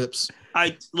negative lips.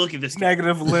 I look at this guy.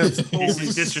 Negative lips. This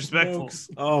is disrespectful.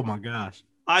 Oh my gosh.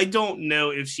 I don't know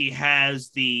if she has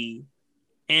the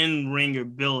in-ring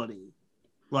ability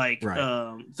like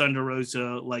Thunder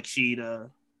Rosa, like Sheeta,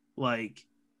 like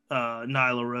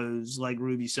Nyla Rose, like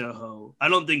Ruby Soho. I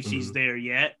don't think she's there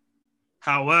yet.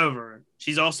 However,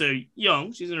 she's also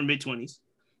young. She's in her mid-20s.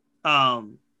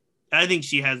 I think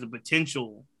she has the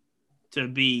potential to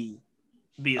be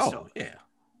a star. Yeah,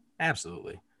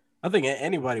 absolutely. I think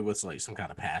anybody with like some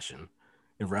kind of passion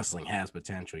in wrestling has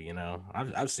potential. You know,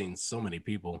 I've seen so many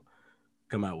people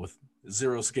come out with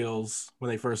zero skills when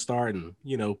they first start, and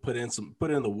you know, put in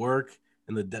the work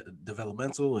and the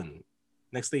developmental, and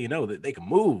next thing you know, that they can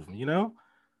move. You know,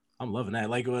 I'm loving that.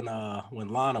 Like when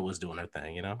Lana was doing her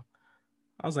thing. You know,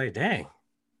 I was like, dang,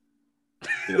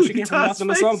 you know, she came from nothing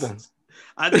to something.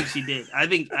 I think she did. I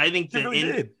think the really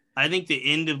end. did. I think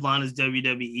the end of Lana's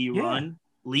WWE run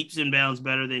leaps and bounds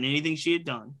better than anything she had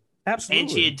done. Absolutely.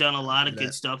 And she had done a lot of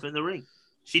good stuff in the ring.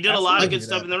 She did a lot Absolutely. of good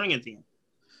stuff in the ring at the end.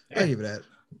 I give you that.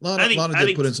 Lana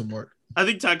did put in some work. I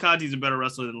think Ty Conti's a better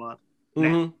wrestler than Lana.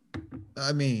 Mm-hmm.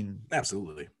 I mean,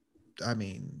 absolutely. I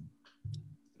mean,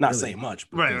 not really, saying much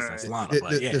because that's Lana.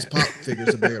 But this Pop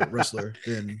figure's a better wrestler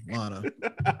than Lana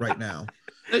right now.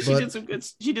 She did some good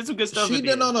stuff. She did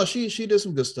she did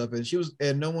some good stuff,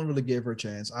 and no one really gave her a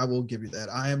chance. I will give you that.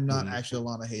 I am not actually a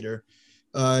Lana hater.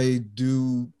 I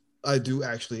do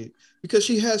actually, because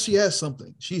she has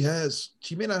something. She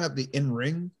may not have the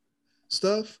in-ring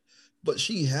stuff, but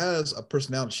she has a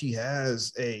personality. She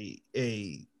has a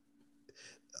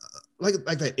like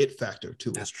that it factor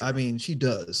to it. I mean, she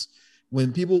does.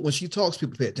 When she talks,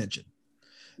 people pay attention.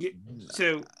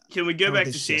 So can we go back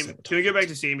to Sammy? Can we go back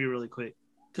to Sammy really quick?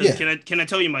 Can I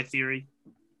tell you my theory?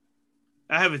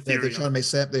 I have a theory. They're trying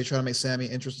to make Sammy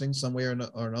interesting some way or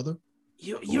another.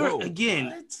 You're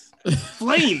again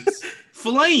flames.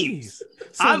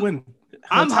 So when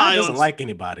I'm high doesn't like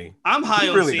anybody. I'm high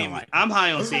on Sammy. I'm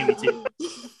high on Sammy too.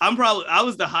 I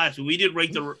was the highest when we did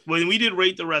rate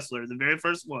the wrestler, the very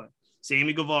first one,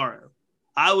 Sammy Guevara.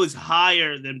 I was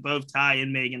higher than both Ty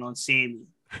and Megan on Sammy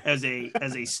as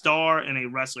a star and a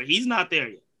wrestler. He's not there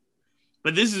yet.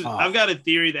 But I've got a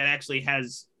theory that actually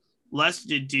has less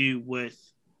to do with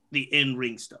the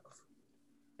in-ring stuff.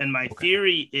 And my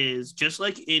theory is, just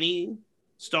like any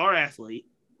star athlete,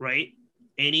 right?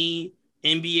 Any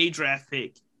NBA draft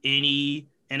pick, any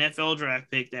NFL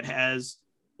draft pick that has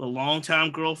a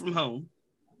long-time girl from home,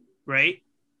 right?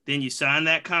 Then you sign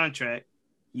that contract,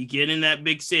 you get in that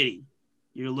big city,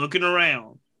 you're looking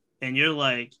around, and you're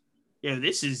like, yeah,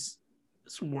 this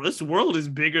world is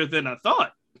bigger than I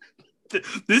thought.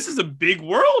 This is a big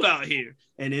world out here.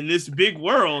 And in this big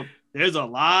world, there's a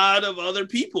lot of other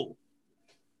people.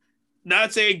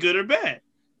 Not saying good or bad.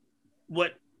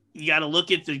 What you got to look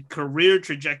at the career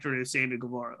trajectory of Sammy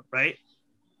Guevara, right?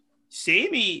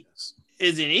 Sammy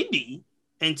is an indie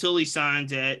until he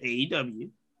signs at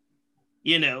AEW.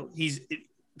 You know,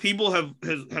 people have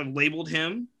labeled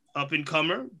him up and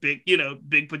comer,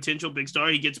 big potential, big star.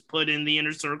 He gets put in the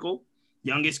inner circle.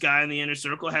 Youngest guy in the inner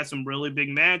circle, has some really big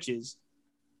matches.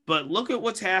 But look at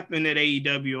what's happened at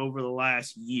AEW over the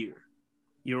last year.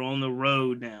 You're on the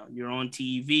road now. You're on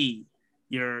TV.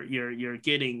 You're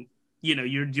getting,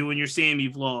 you're doing your Sammy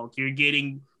vlog. You're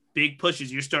getting big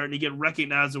pushes. You're starting to get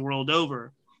recognized the world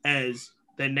over as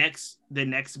the next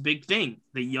big thing,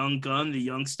 the young gun, the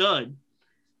young stud.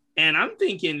 And I'm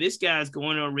thinking this guy's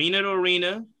going arena to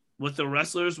arena with the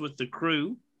wrestlers, with the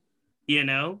crew,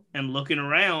 and looking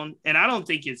around. And I don't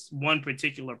think it's one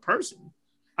particular person.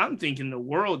 I'm thinking the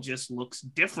world just looks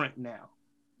different now.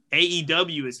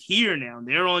 AEW is here now.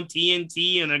 They're on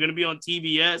TNT and they're going to be on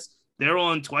TBS. They're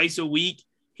on twice a week.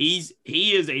 He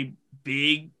is a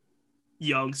big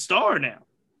young star now.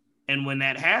 And when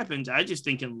that happens, I just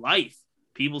think in life,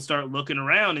 people start looking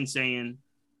around and saying,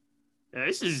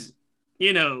 this is,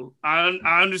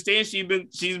 I understand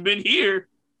she's been here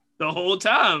the whole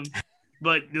time,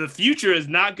 but the future is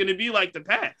not going to be like the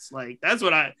past. Like that's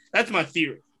my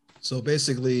theory. So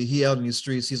basically, he out in the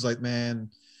streets. He's like, man,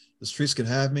 the streets can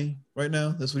have me right now.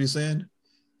 That's what he's saying.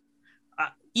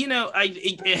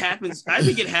 It happens. I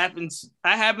think it happens. It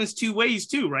happens two ways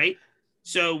too, right?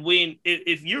 So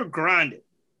if you're grinding,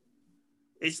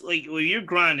 it's like when you're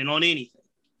grinding on anything,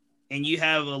 and you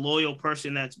have a loyal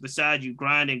person that's beside you,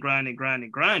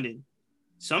 grinding.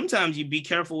 Sometimes you be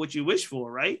careful what you wish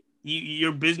for, right?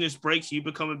 Your business breaks, you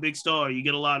become a big star, you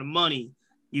get a lot of money.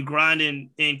 You grind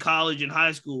in college and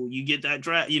high school, you get that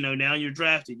draft, now you're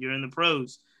drafted, you're in the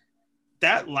pros.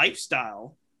 That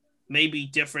lifestyle may be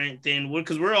different than,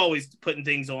 because we're always putting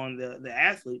things on the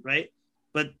athlete, right?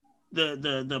 But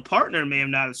the partner may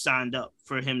not have signed up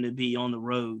for him to be on the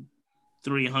road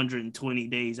 320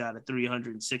 days out of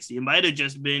 360. It might have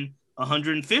just been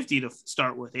 150 to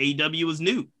start with. AEW was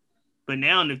new. But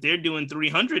now if they're doing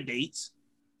 300 dates,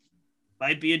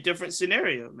 might be a different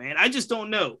scenario, man. I just don't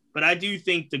know. But I do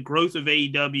think the growth of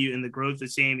AEW and the growth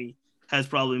of Sammy has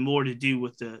probably more to do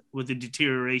with the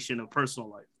deterioration of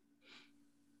personal life.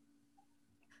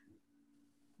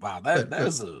 Wow, that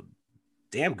is a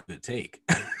damn good take.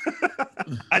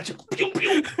 I just pew,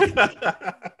 pew.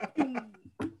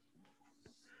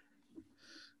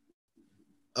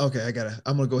 Okay,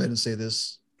 I'm gonna go ahead and say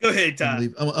this. Go ahead,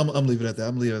 Todd. I'm leaving it at that.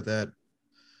 I'm leaving it at that.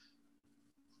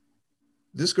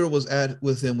 This girl was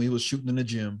with him when he was shooting in the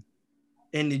gym.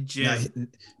 In the gym.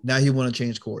 Now he want to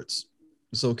change courts.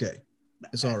 It's okay.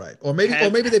 It's all right. Or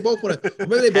maybe they both want to. Or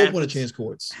maybe they both want to change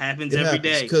courts. Happens every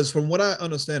day. Because from what I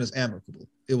understand, it's amicable.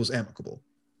 It was amicable.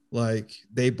 Like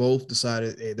they both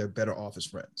decided, hey, they're better off as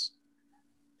friends.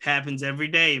 Happens every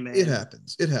day, man. It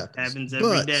happens. Happens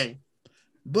every day.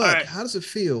 But how does it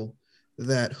feel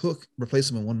that Hook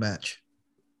replaced him in one match?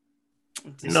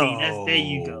 No, there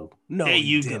you go. No, there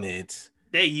you didn't.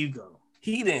 There you go.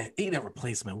 He didn't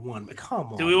replace him in one. But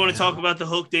come on. Do we want to talk about the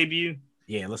Hook debut?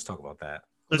 Yeah, let's talk about that.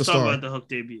 Let's talk about the Hook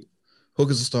debut.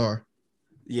 Hook is a star.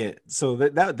 Yeah, so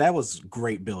that was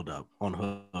great build up on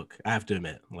Hook. I have to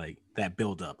admit, like that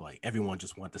build up, like everyone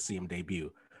just wanted to see him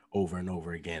debut over and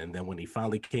over again. And then when he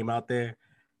finally came out there,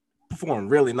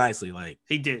 performed really nicely. Like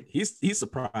he did. He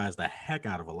surprised the heck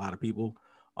out of a lot of people.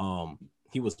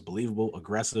 He was believable,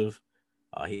 aggressive.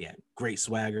 He had great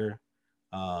swagger.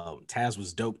 Taz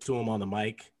was dope to him on the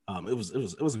mic. It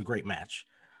was a great match.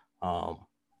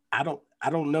 I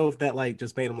don't know if that like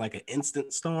just made him like an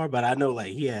instant star, but I know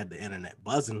like he had the internet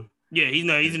buzzing. Yeah,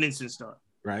 he's an instant star.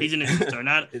 Right. He's an instant star.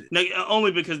 Not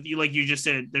only because like you just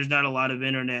said, there's not a lot of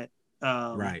internet.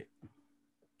 Right.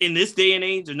 In this day and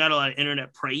age, there's not a lot of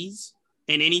internet praise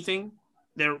in anything.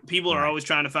 People are always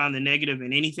trying to find the negative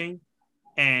in anything,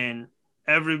 and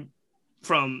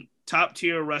from top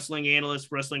tier wrestling analyst,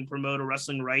 wrestling promoter,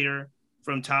 wrestling writer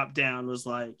from top down was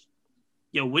like,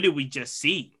 yo, what did we just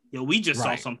see? Yo, we just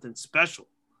saw something special.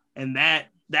 And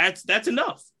that's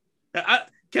enough.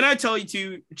 Can I tell you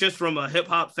too, just from a hip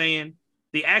hop fan,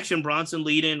 the Action Bronson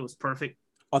lead in was perfect.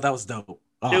 Oh, that was dope.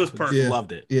 Oh, it was perfect. Yeah.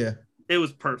 Loved it. Yeah. It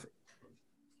was perfect.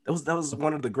 That was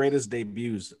one of the greatest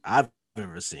debuts I've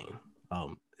ever seen.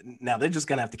 Now they're just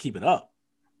gonna have to keep it up.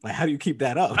 Like, how do you keep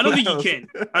that up? I don't think he can.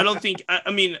 I don't think. I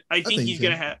think he's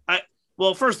gonna have.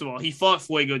 Well, first of all, he fought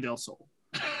Fuego del Sol.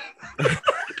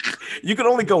 You can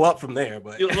only go up from there,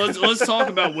 but let's talk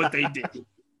about what they did.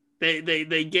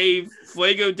 They gave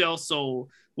Fuego del Sol,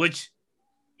 which,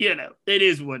 you know, it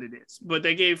is what it is. But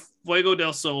they gave Fuego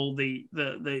del Sol the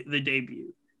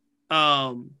debut.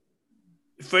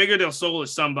 Fuego del Sol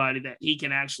is somebody that he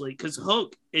can actually, because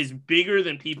Hook is bigger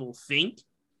than people think,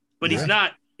 but he's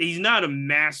not a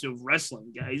massive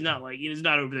wrestling guy. He's not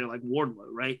over there like Wardlow,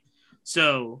 right?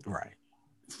 So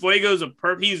Fuego's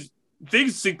he's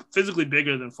physically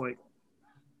bigger than Fuego,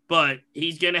 but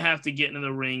he's gonna have to get into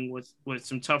the ring with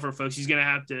some tougher folks. He's gonna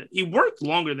have to. He worked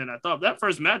longer than I thought. That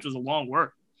first match was a long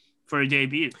work for a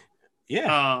debut.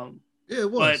 Yeah.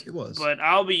 It was. But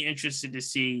I'll be interested to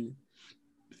see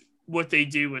what they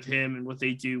do with him and what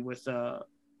they do with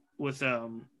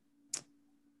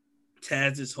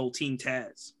Taz's whole Team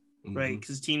Taz, right?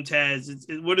 Because Team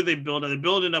Taz, what do they build? They're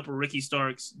building up a Ricky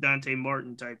Starks, Dante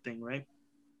Martin type thing, right?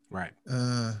 Right.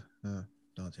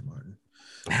 Dante Martin.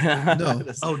 No.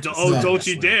 Don't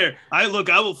you dare!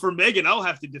 For Megan, I'll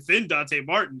have to defend Dante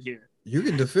Martin here. You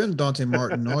can defend Dante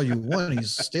Martin all you want.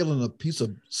 He's stealing a piece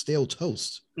of stale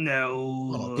toast.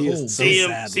 No.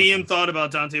 CM thought about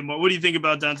Dante Martin. What do you think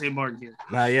about Dante Martin here?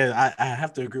 I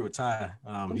have to agree with Ty.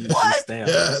 He's stale.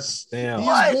 Yes. Stale.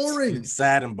 He's boring. He's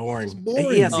sad and boring. He's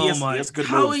boring. He has good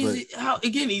moves.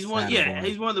 He's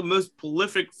one of the most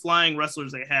prolific flying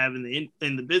wrestlers they have in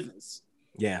the business.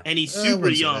 Yeah. And he's super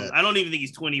young. I don't even think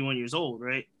he's 21 years old,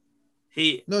 right?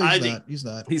 He's not.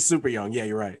 He's super young. Yeah,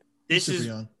 you're right. This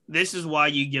is why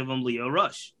you give him Leo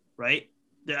Rush, right?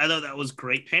 I thought that was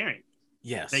great pairing.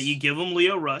 Yes. That you give him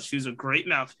Leo Rush, who's a great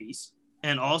mouthpiece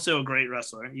and also a great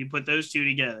wrestler. You put those two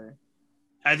together.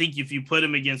 I think if you put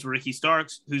him against Ricky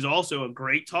Starks, who's also a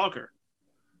great talker,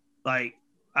 like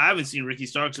I haven't seen Ricky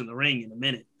Starks in the ring in a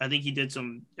minute. I think he did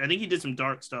some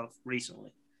dark stuff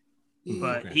recently,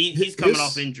 but he's coming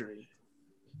off injury.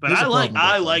 But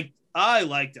I like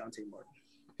Dante Martin.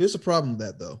 Here's the problem with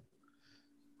that though.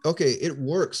 Okay, it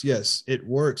works. Yes, it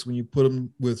works when you put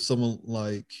him with someone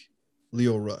like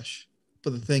Leo Rush.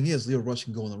 But the thing is, Leo Rush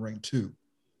can go in the ring too.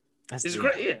 It's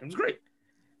great. Yeah, it's great.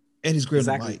 And he's great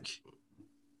on the mic.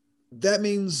 That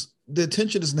means the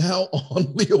attention is now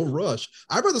on Leo Rush.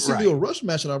 I'd rather see Leo Rush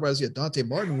match than I'd rather see Dante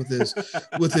Martin with his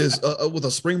with a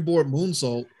springboard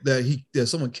moonsault that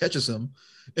someone catches him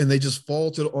and they just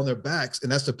fall on their backs,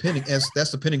 and that's the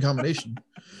pinning combination.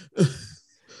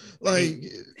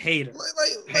 Hater.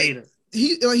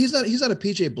 He's not a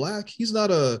PJ Black. He's not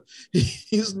even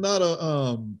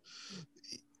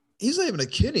a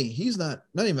Kenny. He's not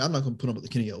even. I'm not going to put him up with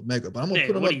Kenny Omega, but I'm going to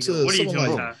put him up to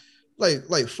someone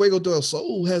like Fuego del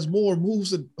Sol has more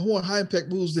high impact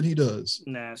moves than he does.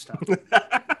 Nah, stop.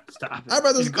 Stop it. I'd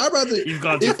rather. You've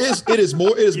gone too far. It is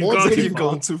more believable. You've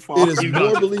gone too far. It is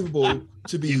more believable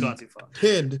to be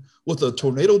pinned with a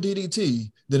tornado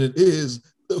DDT than it is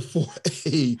for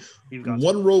a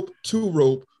 1 rope, 2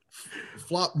 rope,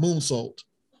 flop moonsault.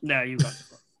 No, you've got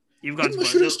the You've got Give him a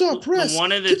shooting star press.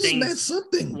 One of the Give things, this man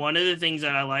something. One of the things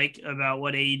that I like about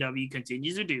what AEW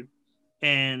continues to do,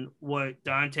 and what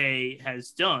Dante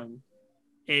has done,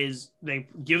 is they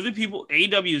give the people.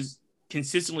 AEW is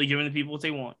consistently giving the people what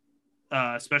they want,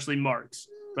 especially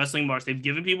wrestling marks. They've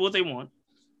given people what they want,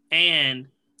 and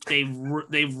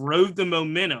they've rode the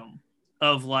momentum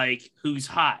of like who's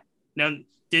hot. Now,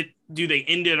 do they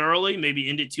end it early? Maybe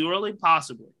end it too early,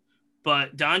 possibly.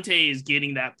 But Dante is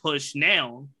getting that push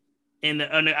now. And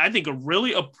I think a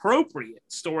really appropriate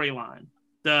storyline,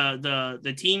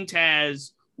 the Team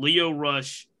Taz Leo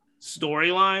Rush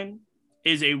storyline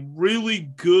is a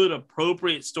really good,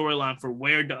 appropriate storyline for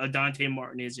where Dante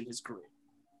Martin is in his career.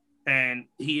 And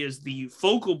he is the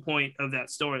focal point of that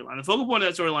storyline. The focal point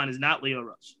of that storyline is not Leo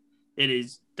Rush. It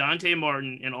is Dante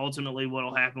Martin and ultimately what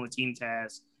will happen with Team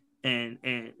Taz and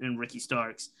Ricky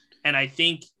Starks. And I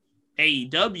think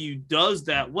AEW does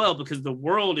that well because the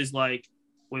world is like,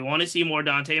 we want to see more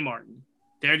Dante Martin.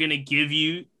 They're going to give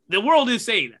you, the world is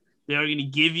saying that. They're going to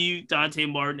give you Dante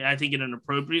Martin, I think, in an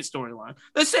appropriate storyline.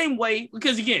 The same way,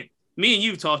 because again, me and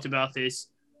you've talked about this,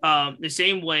 the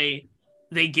same way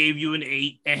they gave you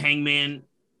a Hangman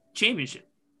championship.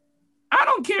 I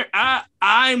don't care.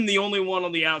 I'm the only one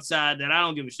on the outside that I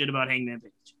don't give a shit about Hangman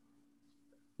Page.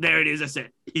 There it is. I said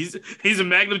he's a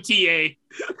Magnum TA.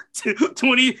 He's a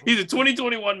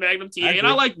 2021 Magnum TA, and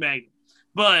I like Magnum.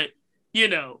 But, you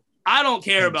know, I don't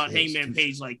care about Hangman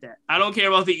Page like that. I don't care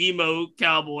about the emo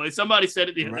cowboy. Somebody said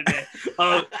it the other day.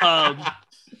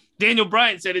 Daniel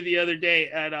Bryant said it the other day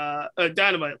at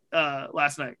Dynamite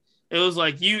last night. It was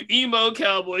like, you emo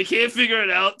cowboy, can't figure it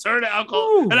out, turn to alcohol.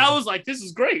 Ooh. And I was like, this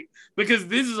is great because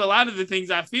this is a lot of the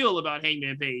things I feel about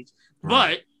Hangman Page.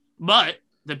 Right. But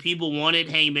the people wanted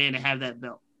Hangman to have that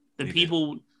belt. The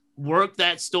people worked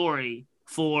that story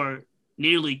for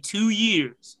nearly 2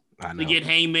 years to get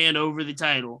Hangman over the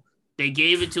title. They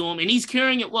gave it to him, and he's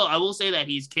carrying it well. I will say that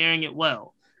he's carrying it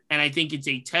well. And I think it's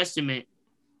a testament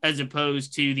as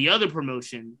opposed to the other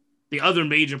promotion, the other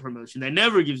major promotion that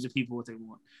never gives the people what they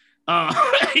want.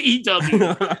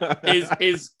 AEW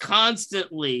is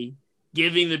constantly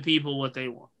giving the people what they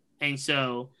want. And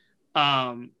so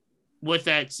with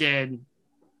that said,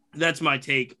 that's my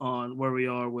take on where we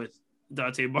are with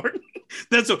Dante Martin.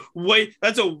 That's a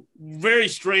very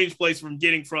strange place from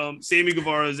getting from Sammy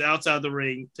Guevara's outside the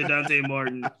ring to Dante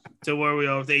Martin to where we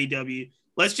are with AEW.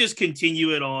 Let's just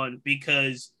continue it on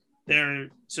because there are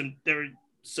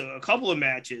a couple of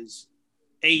matches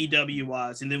AEW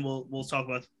wise, and then we'll talk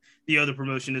about the other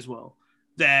promotion as well.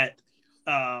 That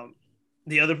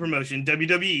the other promotion,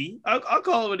 WWE, I'll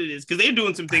call it what it is because they're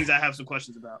doing some things I have some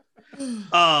questions about.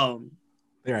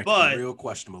 They're actually real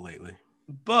questionable lately.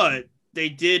 But they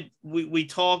did. We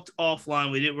talked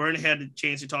offline. We weren't had a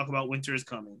chance to talk about Winter is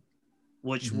Coming,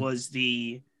 which was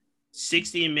the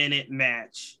 60-minute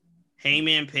match.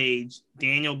 Hangman Page,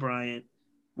 Daniel Bryant,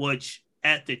 which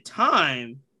at the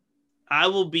time I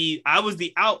was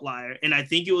the outlier, and I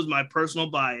think it was my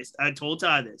personal bias. I told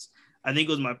Ty this. I think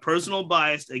it was my personal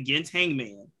bias against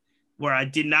Hangman, where I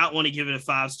did not want to give it a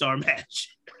 5-star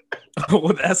match.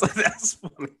 Oh, that's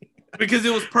funny. Because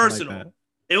it was personal. Like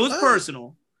it was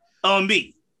personal on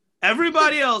me.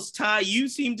 Everybody else, Ty, you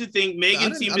seem to think,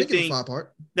 Megan seemed to think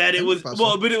that it was,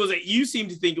 well, but it was you seem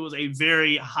to think it was a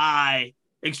very high,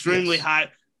 extremely high.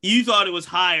 You thought it was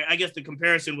higher. I guess the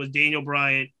comparison was Daniel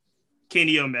Bryant,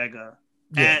 Kenny Omega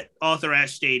at Arthur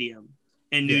Ashe Stadium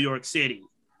in New York City,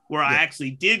 where I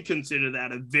actually did consider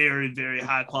that a very, very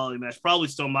high quality match. Probably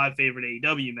still my favorite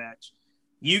AEW match.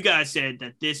 You guys said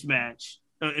that this match,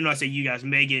 and I say you guys,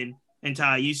 Megan and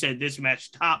Ty, you said this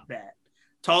match topped that.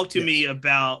 Talk to me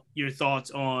about your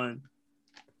thoughts on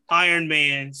Iron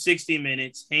Man, 60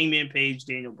 minutes, Hangman Page,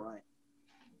 Daniel Bryan.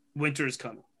 Winter is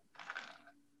coming.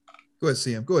 Go ahead,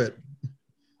 CM. Go ahead.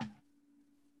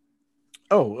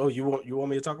 Oh, you want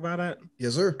me to talk about that?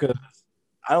 Yes, sir. Because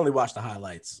I only watched the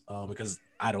highlights because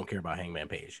I don't care about Hangman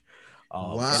Page.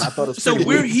 Wow. And I thought it was so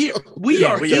we're here. We're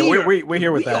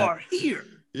here with that. We are here.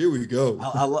 Here we go.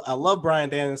 I love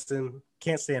Bryan Danielson.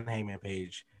 Can't stand Hangman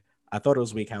Page. I thought it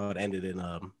was weak how it ended in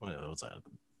the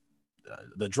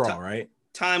draw, right?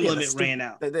 Time limit ran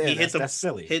out. He hit that's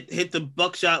silly. Hit the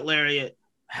buckshot lariat.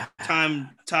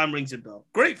 Time rings a bell.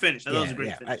 Great finish. That was a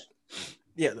great finish.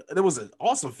 There was an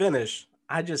awesome finish.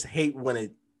 I just hate when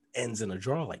it ends in a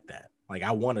draw like that. Like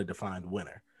I want a defined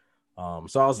winner.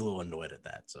 So I was a little annoyed at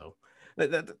that. So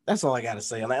that's all I got to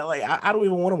say. And I don't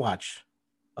even want to watch.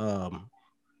 I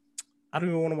don't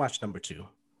even want to watch number 2.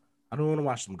 I don't want to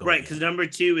watch them go. Right, because number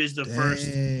 2 is the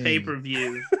first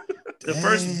pay-per-view, the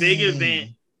first big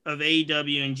event of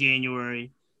AEW in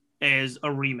January. as a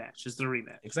rematch. It's the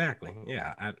rematch. Exactly.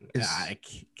 Yeah. I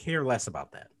care less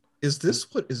about that. Is this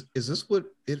what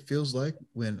it feels like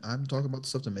when I'm talking about the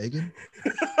stuff to Megan?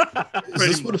 Is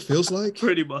this what it feels like?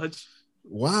 Pretty much.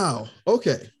 Wow.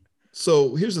 Okay.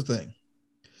 So here's the thing.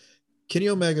 Kenny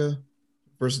Omega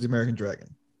versus the American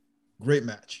Dragon. Great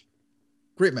match.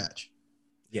 Great match.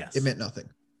 Yes. It meant nothing.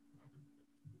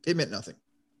 It meant nothing.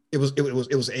 It was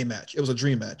a match. It was a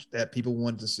dream match that people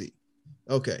wanted to see.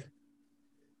 Okay.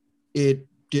 It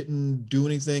didn't do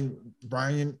anything.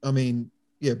 Brian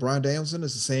Danielson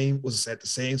was at the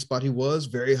same spot he was,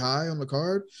 very high on the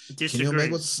card. Disagree. Kenny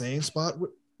Omega was the same spot.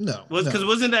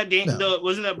 Wasn't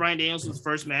that Brian Danielson's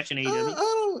first match in AEW?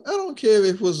 I don't care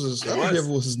if it was his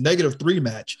 -3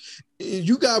 match.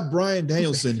 You got Brian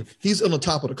Danielson. He's on the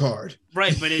top of the card.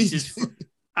 Right, but it's just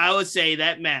I would say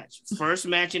that match, first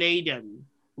match in AEW,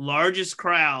 largest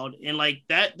crowd, and like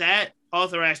that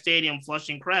authorized stadium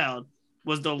Flushing crowd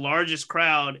was the largest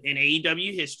crowd in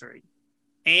AEW history.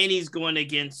 And he's going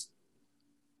against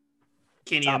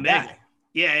Kenny Omega. Guy.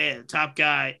 Yeah, top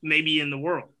guy maybe in the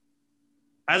world.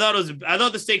 I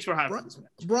thought the stakes were high for this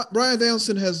match. Brian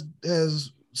Danielson has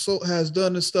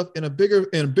done this stuff in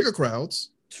bigger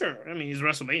crowds. Sure, I mean he's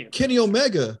WrestleMania. Kenny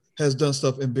Omega has done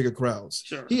stuff in bigger crowds.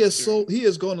 Sure, he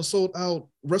has gone and sold out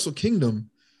Wrestle Kingdom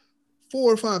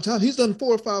 4 or 5 times. He's done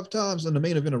 4 or 5 times in the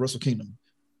main event of Wrestle Kingdom,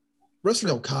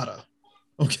 wrestling Okada.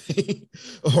 Okay,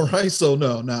 all right. So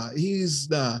he's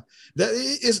not.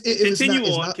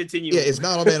 Continue. Yeah, it's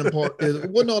not all that important. It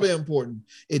wasn't all that important.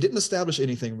 It didn't establish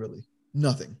anything really.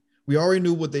 Nothing. We already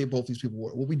knew what both these people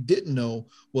were. What we didn't know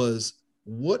was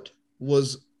what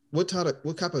type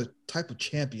of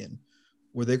champion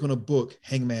were they going to book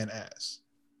Hangman as,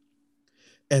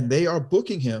 and they are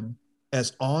booking him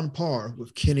as on par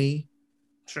with Kenny.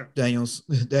 Sure. Danielson.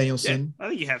 Yeah, I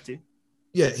think you have to.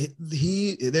 Yeah,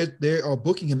 they are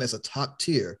booking him as a top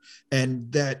tier,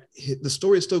 and that the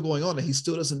story is still going on, and he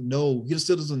still doesn't know. He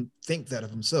still doesn't think that of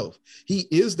himself. He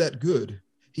is that good.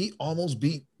 He almost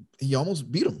beat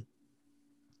him.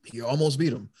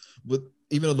 But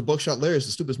even though the buckshot Larry is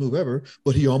the stupidest move ever,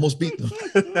 but he almost beat them.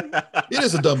 It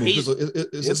is a dumb move.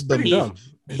 It's dumb move.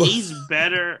 He's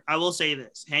better. I will say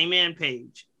this: Hangman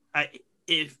Page.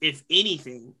 If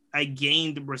anything, I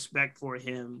gained respect for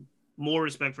him. More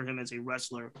respect for him as a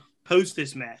wrestler post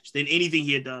this match than anything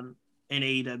he had done in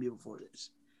AEW before this.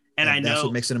 And I know that's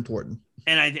what makes it important.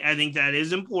 And I think that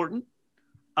is important.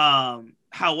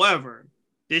 However,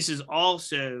 this is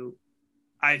also,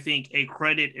 I think, a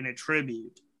credit and a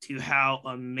tribute to how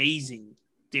amazing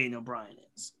Daniel Bryan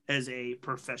is as a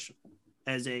professional,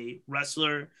 as a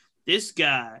wrestler. This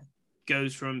guy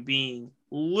goes from being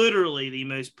literally the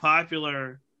most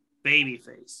popular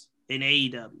babyface in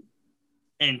AEW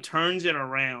and turns it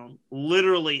around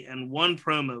literally in one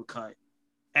promo cut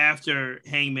after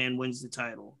Hangman wins the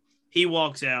title. He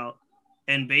walks out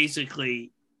and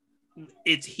basically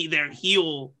their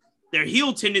heel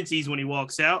tendencies when he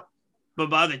walks out,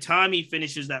 but by the time he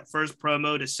finishes that first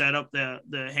promo to set up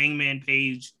the Hangman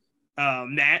Page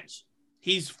match,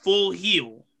 he's full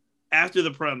heel after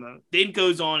the promo. Then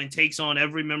goes on and takes on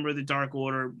every member of the Dark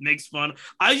Order, makes fun.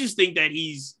 I just think that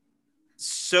he's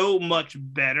so much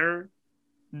better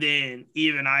than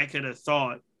even I could have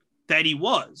thought that he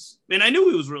was. And I knew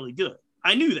he was really good.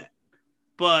 I knew that.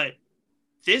 But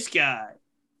this guy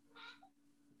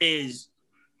is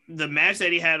the match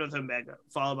that he had with Omega,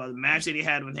 followed by the match that he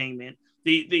had with Hangman.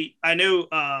 I know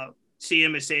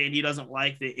CM is saying he doesn't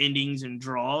like the endings and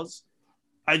draws.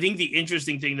 I think the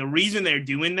interesting thing, the reason they're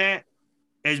doing that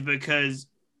is because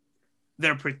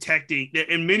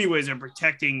in many ways, they're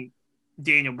protecting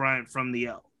Daniel Bryan from the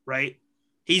L, right?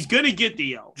 He's going to get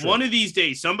the L. Sure. One of these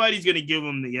days, somebody's going to give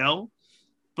him the L.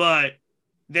 But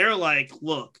they're like,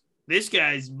 look, this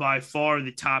guy's by far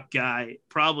the top guy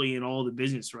probably in all the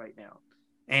business right now.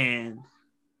 And,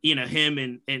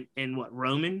 him and what,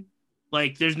 Roman?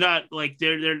 Like, there's not, like,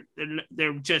 they're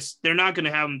not going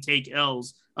to have him take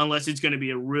L's unless it's going to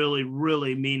be a really,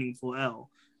 really meaningful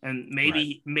L. And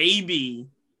maybe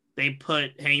they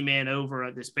put Hangman over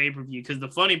at this pay-per-view. Because the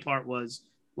funny part was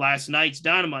last night's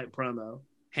Dynamite promo,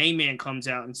 Hangman comes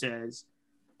out and says,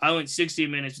 I went 60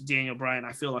 minutes with Daniel Bryan.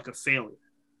 I feel like a failure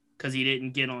because he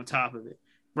didn't get on top of it.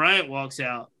 Bryant walks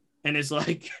out and is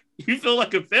like, you feel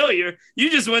like a failure?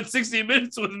 You just went 60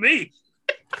 minutes with me.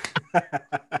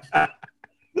 I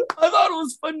thought it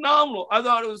was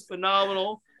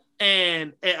phenomenal.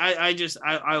 And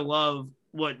I love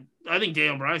what I think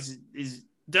Daniel Bryan is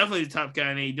definitely the top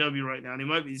guy in AEW right now. And he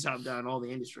might be the top guy in all the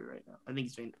industry right now. I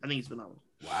think he's phenomenal.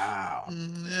 Wow.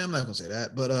 I'm not gonna say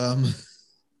that, but I'm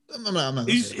not.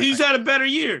 He's had a better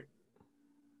year.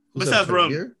 Who's Besides had a better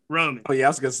Roman. year? Roman. Oh yeah, I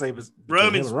was gonna say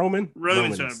Roman's Roman's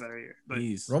had a better year. But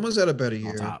Roman's had a better on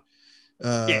year. top.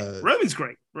 yeah, Roman's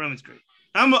great.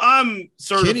 I'm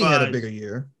certified Kenny had a bigger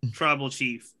year. Tribal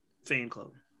Chief fan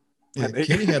club. Yeah,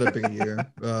 Kenny had a bigger year.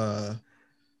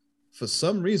 For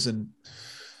some reason,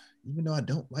 even though I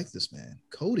don't like this man,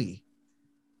 Cody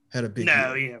had a big year.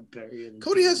 No, yeah, better year.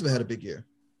 Cody hasn't had a big year.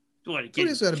 What, Cody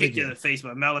hasn't had a big kicked in year. the face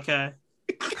by Malachi.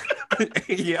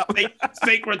 Yeah.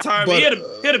 Fake retirement. But,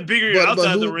 he had a bigger year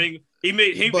outside the ring. He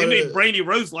made but, Brandy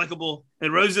Rose likable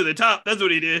and rose to the top. That's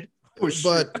what he did. Oh,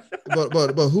 shit.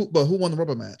 but who won the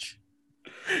rubber match?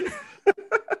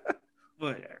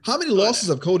 Whatever. How many losses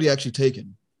have Cody actually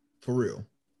taken? For real?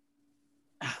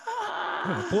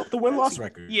 Pull up the win-loss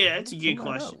record. Yeah, that's a good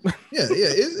question. Yeah.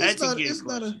 That's a good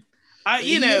question.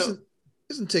 He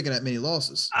isn't taking that many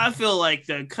losses. I feel like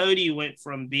Cody went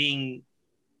from being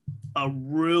a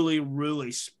really,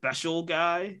 really special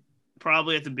guy,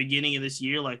 probably at the beginning of this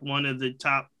year, like one of the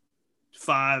top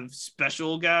 5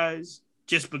 special guys,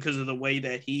 just because of the way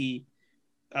that he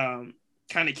kind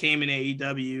of came in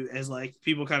AEW as like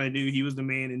people kind of knew he was the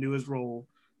man and knew his role.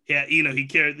 Yeah, he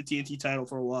carried the TNT title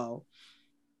for a while.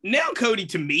 Now Cody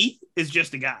to me is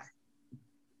just a guy.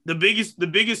 The biggest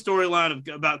storyline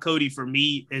about Cody for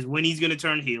me is when he's gonna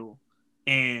turn heel,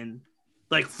 and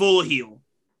like full heel,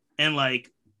 and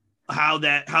like how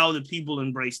the people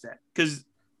embrace that. Because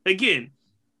again,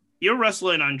 you're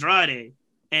wrestling Andrade,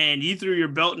 and you threw your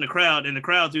belt in the crowd, and the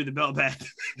crowd threw the belt back.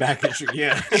 Back at you,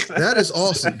 yeah. That is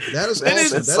awesome. That is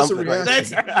awesome. That's a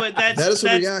reaction. That is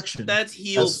a reaction. That's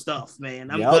heel stuff, man.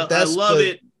 I love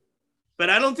it. But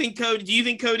I don't think Cody. Do you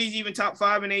think Cody's even top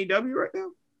 5 in AEW right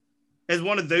now? As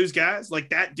one of those guys, like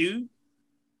that dude?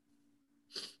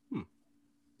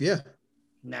 Yeah.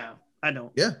 No, I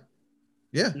don't. Yeah.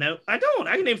 No, I don't.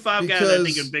 I can name 5 guys I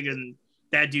think are bigger than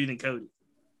that dude than Cody.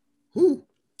 Who?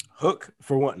 Hook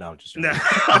for one. No, just no.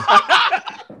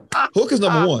 Hook is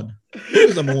number 1.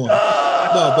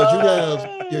 No, but you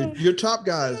have your top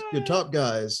guys. Your top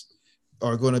guys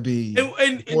are going to be. Of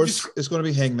course, it's going to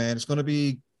be Hangman. It's going to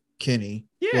be Kenny.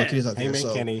 Yeah. Well, Kenny's not Hangman, there,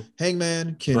 so Kenny.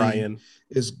 Hangman, Kenny. Brian.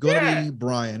 Is going to be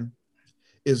Brian.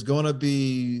 Is going to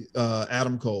be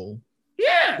Adam Cole.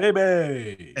 Yeah.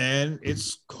 Baby. And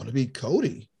it's going to be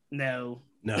Cody. No.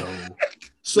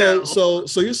 So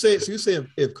you say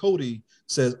if Cody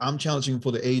says I'm challenging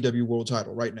for the AEW World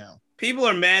Title right now, people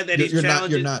are mad that he's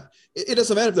challenging. You're not. It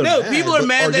doesn't matter if they're mad. People are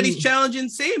mad that he's challenging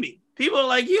Sammy. People are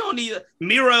like, you don't need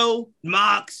Miro,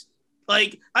 Mox.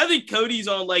 Like, I think Cody's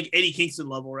on like Eddie Kingston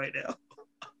level right now.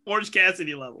 Orange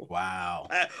Cassidy level. Wow.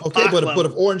 Okay,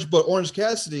 but Orange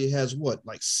Cassidy has what,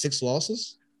 like 6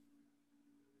 losses?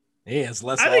 He has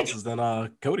less losses than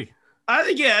Cody. I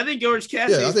think Orange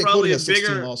Cassidy is probably a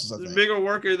bigger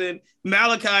worker than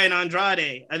Malachi and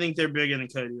Andrade. I think they're bigger than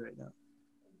Cody right now.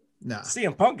 Nah.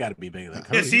 CM Punk got to be bigger than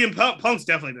Cody. Yeah, Punk's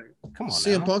definitely bigger. Come on,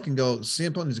 CM Punk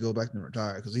needs to go back and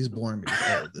retire because he's boring me.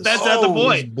 That's not the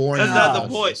point. That's not the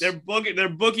point. They're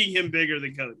booking him bigger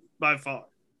than Cody by far.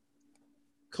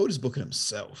 Cody's booking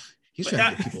himself. He's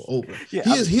trying to get people over. Yeah,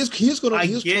 he's going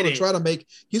to try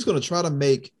to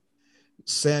make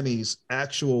Sammy's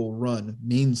actual run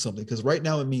mean something, because right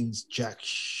now it means jack.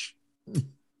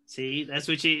 See, that's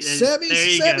what you. Sammy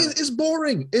is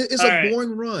boring. It's a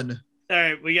boring run. All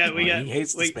right, we got. He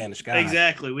hates the Spanish guy.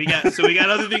 Exactly. We got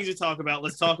other things to talk about.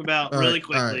 Let's talk about really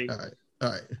quickly. All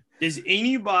right. Does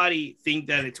anybody think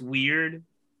that it's weird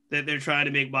that they're trying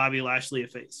to make Bobby Lashley a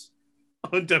face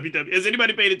on WWE? Has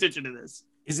anybody paid attention to this?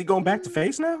 Is he going back to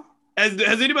face now? Has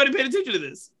anybody paid attention to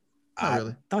this? Not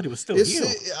really. I thought he was still heel.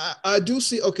 I do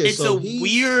see. Okay, it's a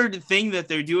weird thing that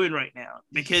they're doing right now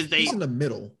because he's in the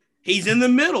middle. He's in the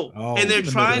middle, and they're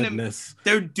trying to.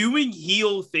 They're doing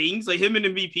heel things. Like him and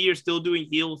MVP are still doing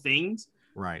heel things,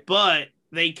 right? But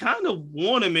they kind of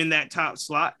want him in that top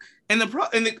slot. And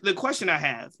the question I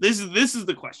have, this is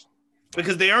the question,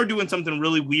 because they are doing something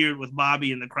really weird with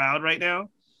Bobby in the crowd right now.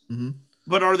 Mm-hmm.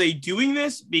 But are they doing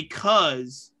this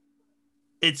because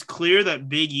it's clear that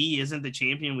Big E isn't the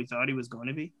champion we thought he was going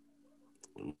to be?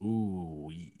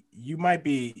 Ooh, you might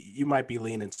be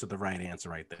leaning to the right answer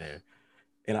right there.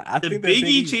 And I think Big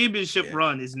E championship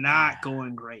run is not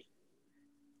going great.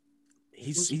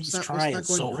 He's trying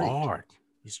so hard.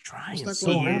 He's trying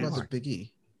so hard hard about the Big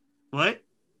E. What?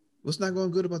 What's not going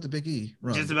good about the Big E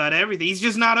run? Just about everything. He's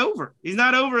just not over. He's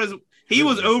not over as he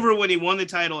was over when he won the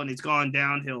title, and it's gone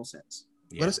downhill since.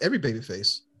 Yeah. But it's every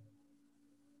babyface.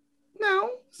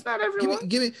 No, it's not everyone.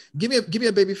 Give me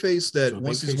a babyface that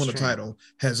once he's won a title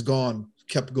has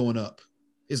kept going up.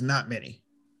 Is not many.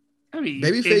 I mean,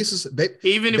 babyfaces.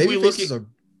 Even if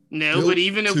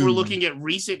we're looking at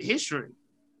recent history,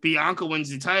 Bianca wins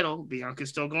the title, Bianca's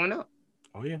still going up.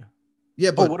 Oh yeah.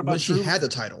 Yeah, but what about when she Drew? had the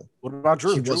title, What about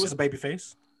Drew? she Drew was a wasn't.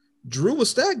 babyface. Drew was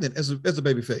stagnant as a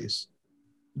babyface.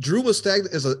 Drew was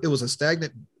stagnant it was a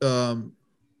stagnant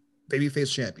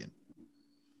babyface champion.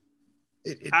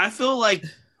 I feel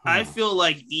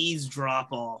like E's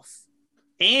drop off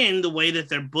and the way that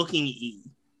they're booking E.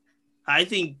 I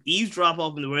think E's drop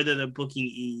off and the way that they're booking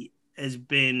E has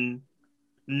been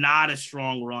not a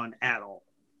strong run at all.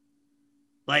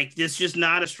 Like, it's just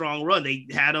not a strong run. They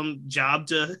had him job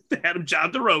to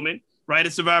Roman right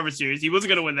at Survivor Series. He wasn't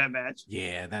going to win that match.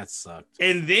 Yeah, that sucked.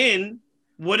 And then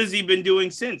what has he been doing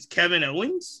since? Kevin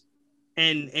Owens,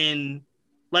 and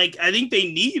like, I think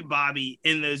they need Bobby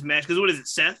in those matches because what is it?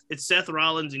 Seth? It's Seth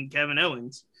Rollins and Kevin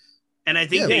Owens, and I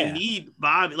think they need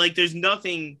Bobby. Like, there's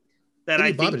nothing that I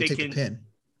think Bobby they to can. The pin.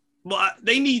 Well,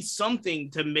 they need something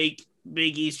to make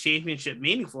Big E's championship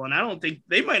meaningful, and I don't think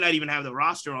they might not even have the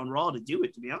roster on Raw to do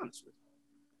it. To be honest with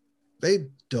you, they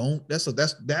don't. That's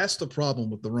the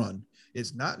problem with the run.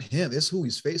 It's not him. It's who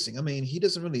he's facing. I mean, he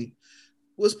doesn't really.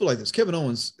 Let's put it like this: Kevin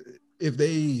Owens. If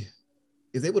they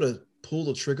would have pulled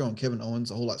the trigger on Kevin Owens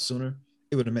a whole lot sooner,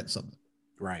 it would have meant something.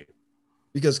 Right.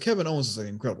 Because Kevin Owens is an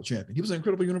incredible champion. He was an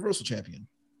incredible Universal champion.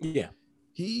 Yeah.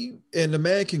 The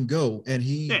man can go, and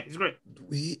he's great.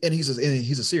 He's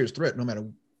a serious threat. No matter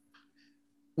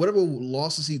whatever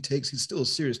losses he takes, he's still a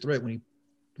serious threat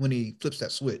when he flips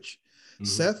that switch.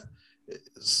 Mm-hmm.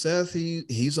 Seth,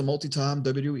 he's a multi-time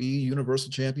WWE Universal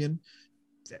champion.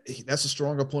 That's a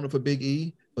strong opponent for Big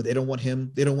E, but they don't want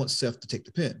him. They don't want Seth to take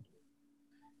the pin.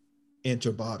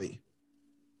 Enter Bobby.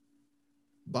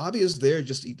 Bobby is there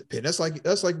just to eat the pin. That's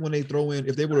like when they throw in.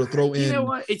 If they were to throw in, you know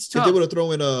what? It's tough. If they were to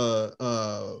throw in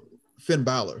Finn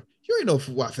Balor, you already know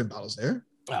why Finn Balor's there.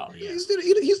 Oh yeah, he's there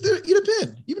to eat a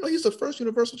pin, even though he's the first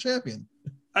Universal champion.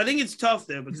 I think it's tough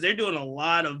there because they're doing a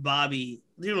lot of Bobby.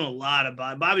 They're doing a lot of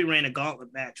Bobby. Bobby ran a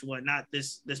gauntlet match. Not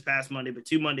this past Monday, but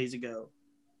 2 Mondays ago,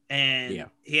 and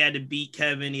he had to beat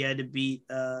Kevin. He had to beat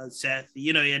Seth. He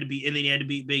had to beat, and then he had to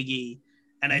beat Big E.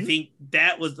 And I think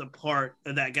that was the part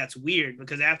that gets weird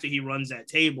because after he runs that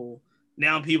table,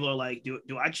 now people are like, do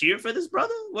I cheer for this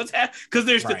brother? What's happening? Because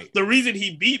there's the reason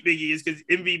he beat Big E is because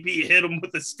MVP hit him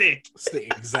with a stick.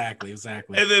 Exactly.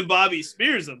 And then Bobby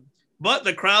spears him. But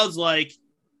the crowd's like,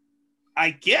 I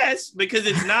guess, because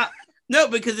it's not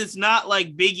because it's not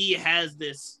like Big E has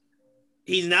this.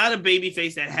 He's not a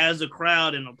babyface that has a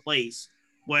crowd in a place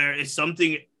where if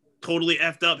something totally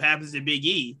effed up happens to Big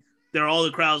E, they're all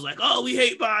the crowds like, oh, we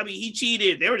hate Bobby. He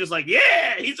cheated. They were just like,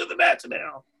 yeah, he's in the match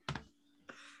now.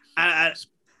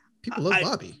 People love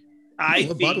Bobby. I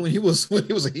love Bobby when he was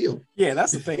a heel. Yeah,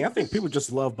 that's the thing. I think people just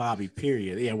love Bobby.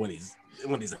 Period. Yeah, when he's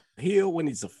a heel, when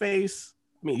he's a face.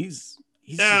 I mean, he's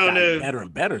gotten better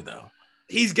and better though.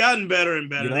 He's gotten better and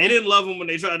better. They didn't love him when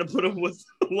they tried to put him with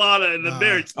Lana in the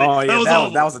marriage. Oh yeah,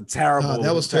 that was a terrible.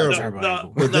 That was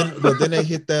terrible. But then they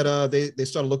hit that. They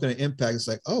started looking at Impact. It's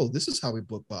like, oh, this is how we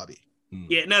book Bobby.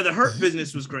 Yeah, no, the Hurt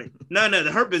Business was great. No,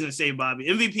 the Hurt Business saved Bobby.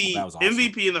 MVP, awesome.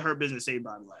 MVP, and the Hurt Business saved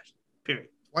Bobby last year. Period.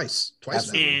 Twice.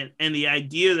 And the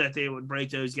idea that they would break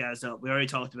those guys up, we already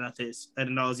talked about this ad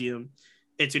nauseum.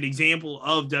 It's an example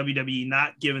of WWE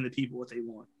not giving the people what they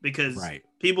want because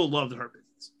people love the Hurt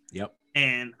Business. Yep.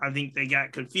 And I think they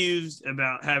got confused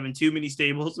about having too many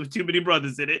stables with too many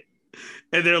brothers in it.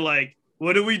 And they're like,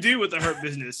 what do we do with the Hurt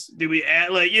Business? Do we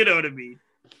add, you know what I mean?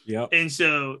 Yep. And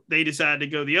so they decided to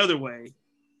go the other way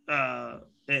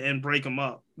and break them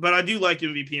up. But I do like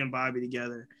MVP and Bobby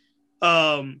together.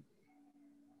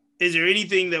 Is there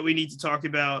anything that we need to talk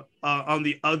about on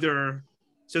the other?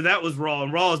 So that was Raw,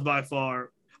 and Raw is by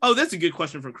far. Oh, that's a good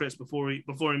question for Chris before we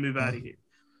move out of here.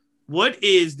 What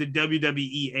is the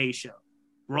WWE A show?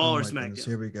 Raw or SmackDown? Goodness,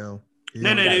 here we go. No.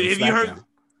 Have you heard?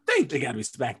 Thank you. They got to be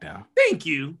SmackDown. Thank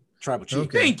you. Tribal Chief.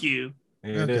 Okay. Thank you.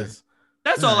 It is.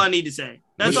 That's all I need to say.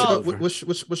 That's all. Which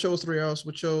show is 3 hours?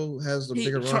 Which show has the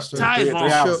bigger roster? Ty is wrong.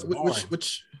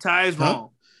 Ty is wrong.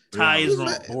 Ty is wrong.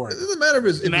 It doesn't matter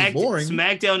if it's boring.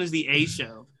 SmackDown is the A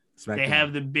show. They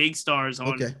have the big stars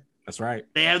on. Okay, that's right.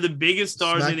 They have the biggest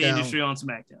stars in the industry on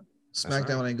SmackDown.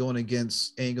 SmackDown ain't going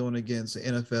against the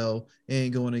NFL.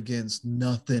 Ain't going against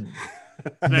nothing.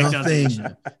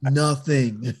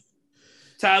 Nothing.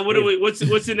 Ty, what's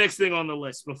the next thing on the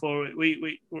list before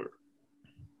we're...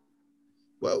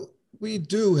 Well, we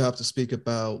do have to speak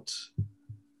about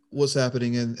what's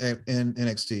happening in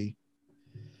NXT.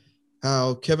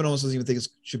 How Kevin Owens doesn't even think it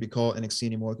should be called NXT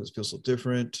anymore because it feels so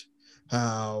different.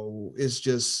 How it's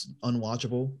just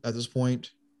unwatchable at this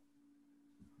point.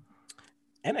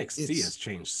 NXT has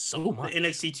changed so much.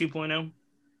 NXT 2.0.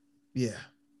 Yeah,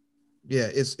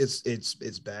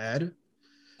 it's bad.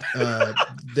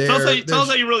 Tell us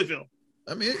how you really feel.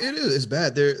 I mean, it is. It's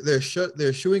bad.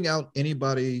 They're shooing out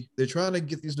anybody. They're trying to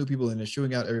get these new people in. They're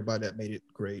shooing out everybody that made it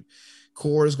great.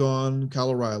 Core is gone. Kyle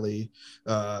O'Reilly.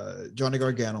 Johnny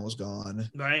Gargano is gone.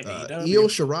 Right. Io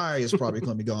Shirai is probably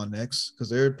going to be gone next because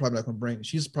they're probably not going to bring.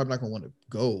 She's probably not going to want to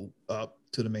go up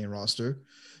to the main roster.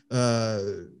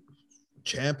 Ciampa,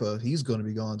 he's going to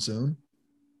be gone soon.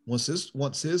 Once his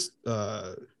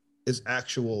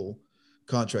actual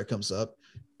contract comes up,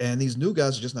 and these new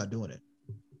guys are just not doing it.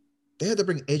 They had to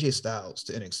bring AJ Styles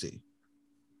to NXT.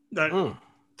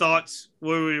 Thoughts? What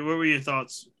were your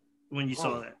thoughts when you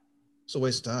saw that? It's a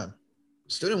waste of time.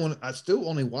 I still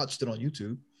only watched it on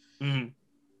YouTube and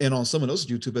on someone else's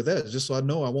YouTube at that, just so I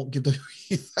know I won't give them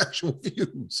actual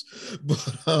views.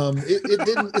 But it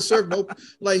didn't. It served no.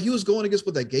 Like he was going against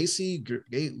what that Gacy,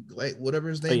 whatever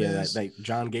his name is. That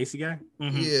John Gacy guy.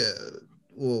 Yeah.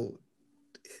 Well,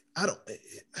 I don't.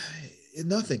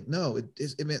 Nothing. No,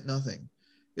 it meant nothing.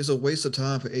 It's a waste of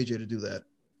time for AJ to do that.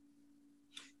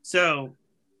 So,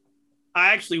 I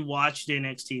actually watched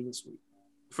NXT this week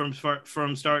from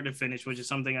start to finish, which is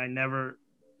something I never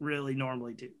really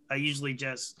normally do. I usually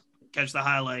just catch the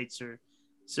highlights or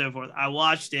so forth. I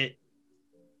watched it,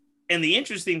 and the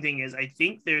interesting thing is I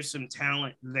think there's some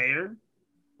talent there.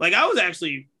 Like, I was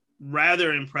actually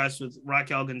rather impressed with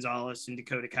Raquel Gonzalez and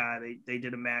Dakota Kai. They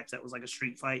did a match that was like a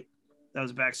street fight that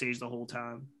was backstage the whole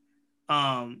time.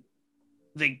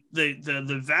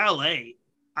 The valet,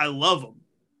 I love him.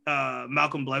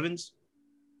 Malcolm Blevins,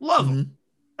 love him.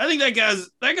 I think that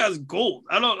guy's gold.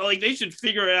 I don't like. They should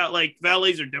figure it out. Like,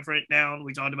 valets are different now.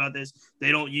 We talked about this.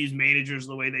 They don't use managers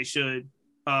the way they should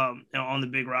on the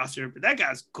big roster. But that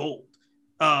guy's gold.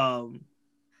 You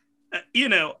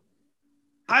know,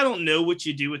 I don't know what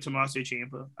you do with Tommaso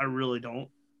Ciampa. I really don't.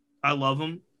 I love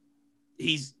him.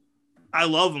 I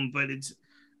love him, but it's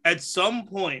at some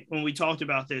point when we talked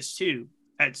about this too.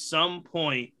 At some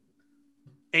point,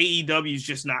 AEW is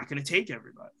just not going to take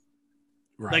everybody.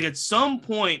 Right. Like, at some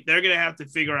point, they're going to have to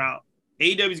figure out.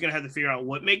 AEW is going to have to figure out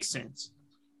what makes sense.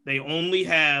 They only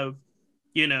have,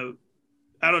 I don't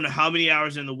know how many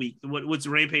hours in the week. What's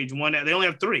Rampage 1? They only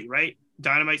have 3, right?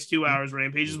 Dynamite's 2 hours.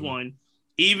 Rampage is 1.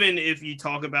 Even if you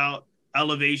talk about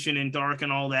Elevation and Dark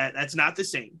and all that, that's not the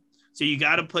same. So you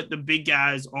got to put the big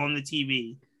guys on the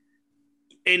TV.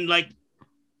 And, like,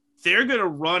 they're going to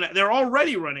run. They're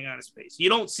already running out of space. You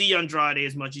don't see Andrade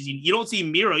as much as you don't see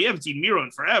Miro. You haven't seen Miro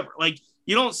in forever. Like,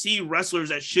 you don't see wrestlers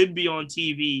that should be on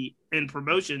TV in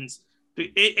promotions.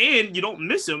 And you don't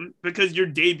miss them because you're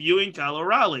debuting Kyle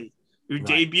O'Reilly. You're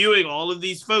debuting all of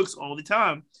these folks all the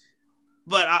time.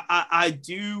 But I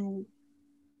do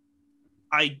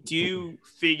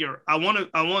figure I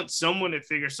want someone to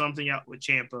figure something out with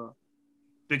Ciampa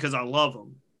because I love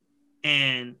him.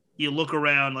 And you look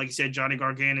around, like I said, Johnny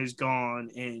Gargano's gone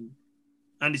and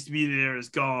Undisputed Era is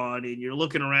gone, and you're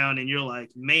looking around and you're like,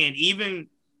 man, even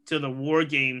to the War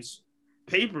Games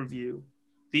pay-per-view,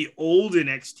 the old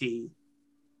NXT,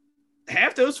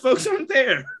 half those folks aren't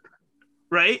there,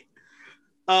 right?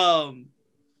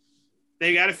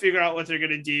 They got to figure out what they're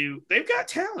going to do. They've got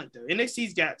talent, though.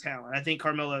 NXT's got talent. I think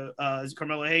Carmelo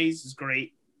Hayes is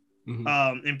great.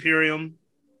 Imperium,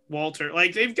 Walter,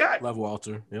 like love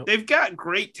Walter. Yep. They've got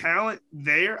great talent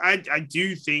there. I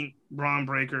do think Braun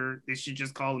Breaker, they should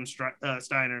just call him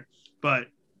Steiner, but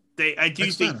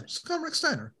Rex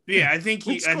Steiner. Yeah, I think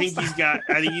he's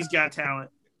got talent.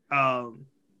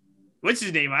 What's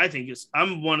his name?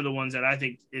 I'm one of the ones that I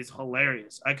think is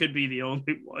hilarious. I could be the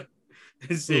only one.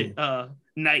 Is it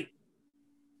Knight?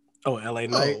 Oh, LA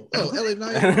Knight. LA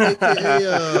Knight.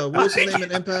 AKA, what was his name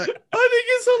in Impact? I think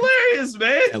it's hilarious,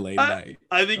 man. LA Knight.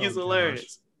 I think it's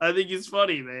hilarious. I think it's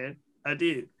funny, man. I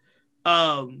do.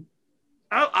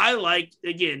 I like,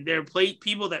 again, there are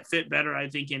people that fit better, I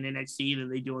think, in NXT than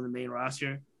they do on the main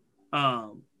roster.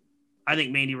 I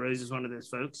think Mandy Rose is one of those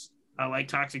folks. I like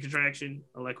Toxic Attraction.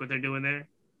 I like what they're doing there.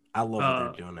 I love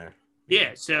what they're doing there.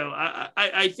 Yeah, so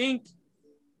I think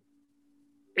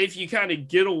if you kind of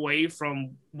get away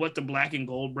from what the Black and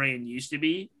Gold brand used to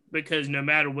be, because no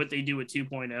matter what they do with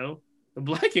 2.0, the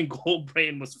Black and Gold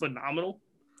brand was phenomenal.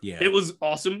 Yeah, it was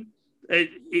awesome.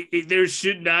 There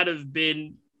should not have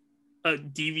been a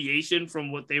deviation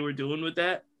from what they were doing with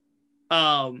that.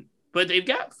 But they've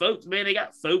got folks, man. They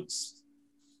got folks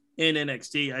in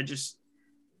NXT. I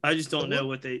just don't know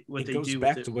what they do. It goes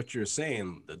back to what you're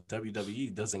saying. The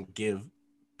WWE doesn't give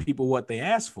people what they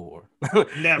ask for.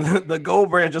 Never. The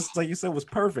Gold brand, just like you said, was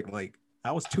perfect. Like,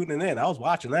 I was tuning in. I was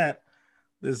watching that.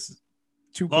 This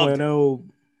 2.0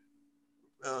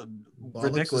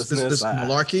 ridiculousness. This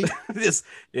malarkey.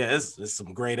 It's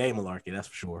some grade A malarkey, that's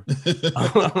for sure.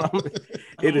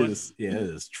 It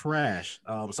is trash.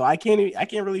 So I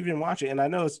can't really even watch it, and I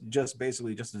know it's just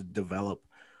basically just to develop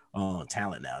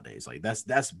talent nowadays. Like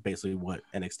that's basically what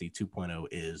NXT 2.0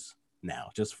 is now,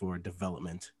 just for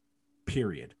development.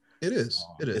 Period. It is.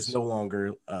 It's no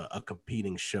longer a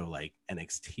competing show like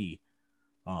NXT.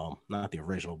 Not the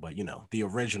original, but the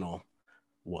original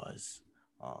was.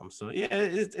 So yeah,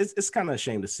 it's kind of a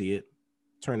shame to see it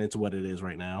turn into what it is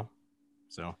right now.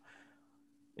 So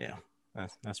yeah,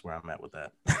 that's where I'm at with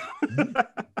that.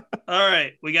 All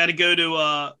right, we got to go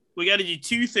to we got to do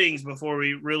two things before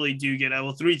we really do get out.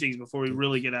 Well, three things before we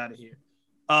really get out of here.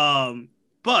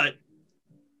 But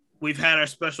we've had our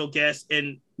special guest,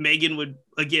 and Megan would,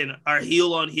 again, our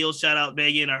heel on heel, shout out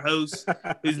Megan, our host,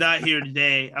 who's not here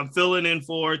today. I'm filling in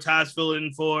for, Todd's filling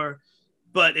in for.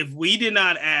 But if we did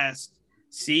not ask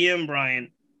CM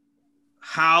Bryant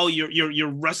how your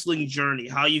wrestling journey,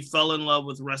 how you fell in love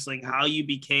with wrestling, how you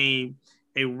became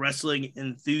a wrestling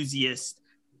enthusiast,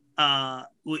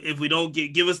 if we don't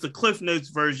give us the Cliff Notes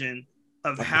version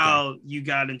of how you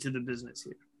got into the business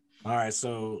here. All right,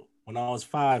 so when I was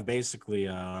 5, basically,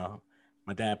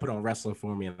 my dad put on wrestling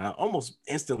for me, and I almost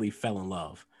instantly fell in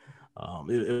love.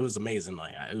 It was amazing.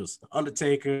 Like it was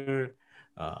Undertaker,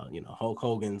 Hulk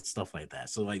Hogan, stuff like that.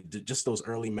 So like just those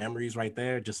early memories right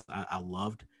there. Just I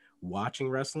loved watching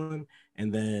wrestling,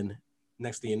 and then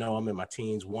next thing you know, I'm in my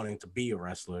teens wanting to be a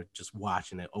wrestler, just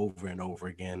watching it over and over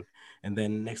again. And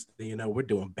then next thing you know, we're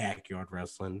doing backyard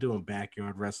wrestling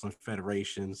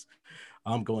federations.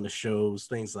 I'm going to shows,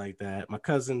 things like that. My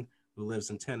cousin, who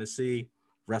lives in Tennessee,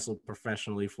 wrestled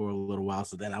professionally for a little while.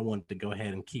 So then I wanted to go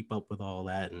ahead and keep up with all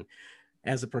that. And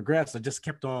as it progressed, I just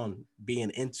kept on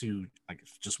being into like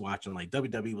just watching, like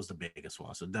WWE was the biggest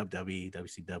one. So WWE,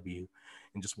 WCW,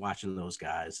 and just watching those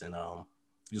guys and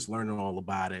just learning all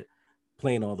about it,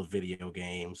 playing all the video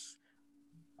games.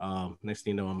 Next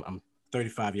thing you know, I'm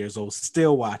 35 years old,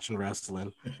 still watching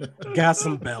wrestling, got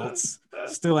some belts,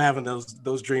 still having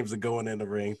those dreams of going in the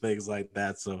ring, things like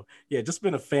that. So yeah, just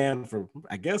been a fan for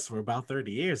about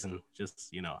 30 years, and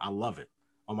just I love it.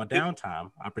 On my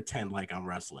downtime, I pretend like I'm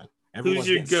wrestling. Everyone's Who's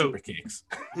your getting goat? Super kicks.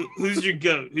 Who's your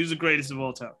goat? Who's the greatest of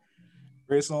all time?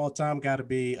 Greatest of all time got to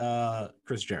be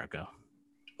Chris Jericho.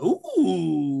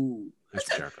 Ooh, Chris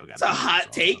Jericho. That's a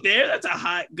hot take there. That's a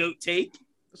hot goat take.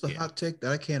 That's a hot take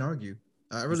that I can't argue.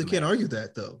 I really can't argue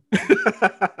that though.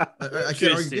 I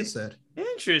can't argue against that.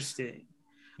 Interesting.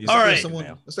 All right.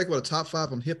 Let's talk about a top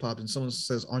 5 on hip hop, and someone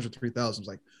says Andre 3000.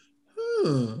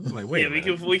 I'm like, wait.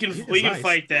 Yeah, we can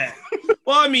fight that.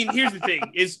 Well, I mean, here's the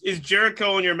thing: is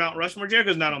Jericho on your Mount Rushmore?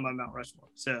 Jericho's not on my Mount Rushmore.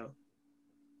 So,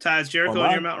 Ty, is Jericho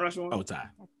on your Mount Rushmore? Oh, Ty.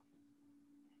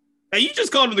 Hey, you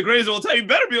just called him the greatest of all time. You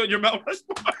better be on your Mount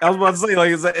Rushmore. I was about to say, like,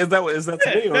 is that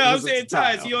to me? No, I'm saying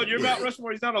Ty. Is he on your Mount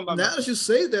Rushmore? He's not on my. Now that you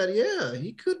say that, yeah,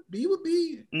 he would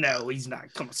be. No, he's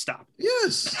not. Come on, stop.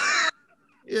 Yes.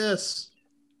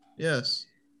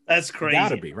 That's crazy. You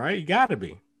gotta be, right? You gotta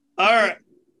be. All right.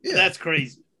 Yeah. That's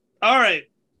crazy. All right.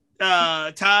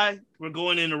 Ty, we're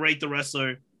going in to rate the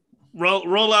wrestler.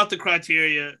 Roll out the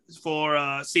criteria for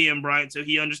CM Bryant so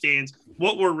he understands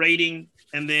what we're rating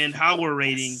and then how we're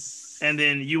rating, and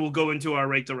then you will go into our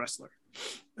rate the wrestler.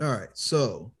 All right.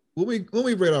 So when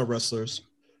we rate our wrestlers,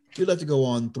 we like to go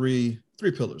on three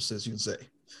pillars, as you can say.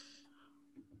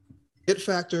 It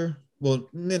factor, well,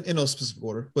 in no specific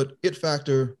order, but it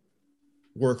factor,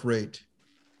 work rate,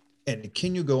 and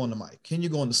can you go on the mic? Can you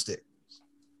go on the stick?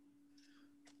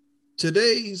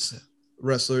 Today's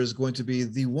wrestler is going to be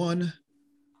the one,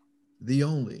 the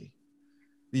only,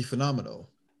 the phenomenal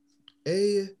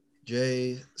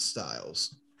AJ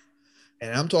Styles.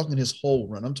 And I'm talking his whole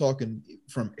run. I'm talking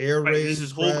from air raid,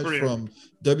 from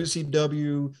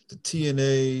WCW to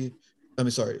TNA.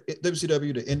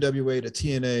 WCW to NWA to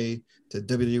TNA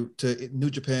to New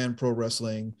Japan Pro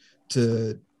Wrestling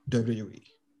to WWE.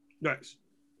 Nice.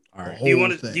 All right. Do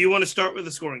you want to start with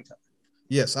the scoring time?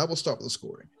 Yes, I will start with the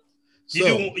scoring.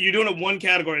 You're doing it one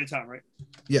category at a time, right?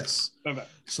 Yes. Okay.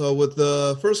 So with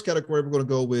the first category, we're going to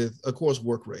go with, of course,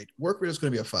 work rate. Work rate is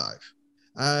going to be a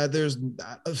 5. There's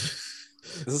not.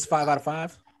 Is this 5 out of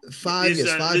 5? 5, yes,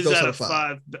 5 belts out of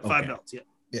 5. Five belts, yeah.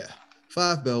 Yeah,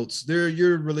 5 belts.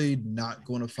 You're really not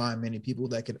going to find many people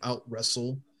that can out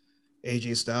wrestle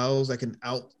AJ Styles, that can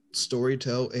out story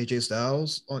tell AJ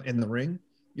Styles in the ring.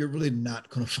 You're really not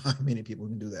going to find many people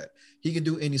who can do that. He can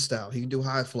do any style. He can do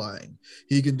high flying.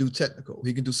 He can do technical.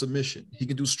 He can do submission. He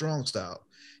can do strong style.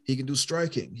 He can do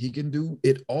striking. He can do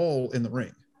it all in the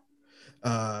ring.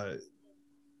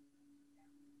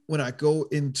 When I go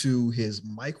into his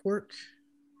mic work,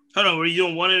 Hold on, were you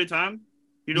doing one at a time?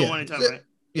 You're doing one at a time, right?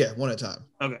 Yeah, one at a time.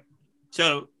 Okay.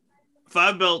 So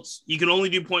 5 belts, you can only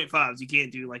do 0.5s. You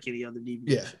can't do like any other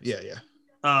deviations. Yeah.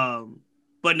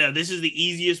 But no, this is the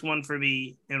easiest one for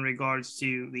me in regards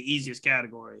to the easiest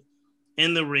category.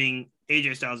 In the ring,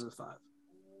 AJ Styles is 5.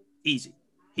 Easy.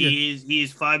 He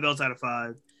is 5 belts out of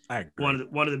 5. I agree.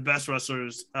 One of the best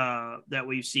wrestlers that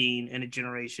we've seen in a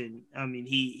generation. I mean,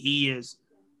 he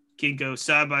can go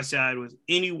side by side with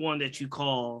anyone that you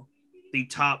call the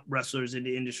top wrestlers in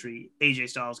the industry. AJ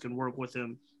Styles can work with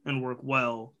him and work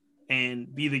well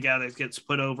and be the guy that gets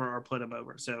put over or put him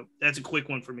over. So that's a quick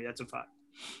one for me. That's a 5.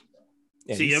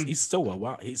 Yeah, he's so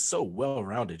well. He's so well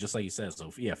rounded, just like you said.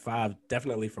 So yeah, 5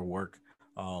 definitely for work.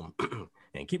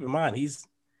 And keep in mind he's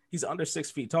under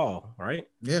 6 feet tall, right?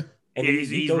 Yeah, and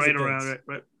he's goes right around it.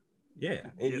 Right? Yeah,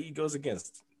 and he goes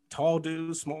against tall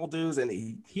dudes, small dudes, and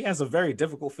he has a very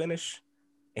difficult finish,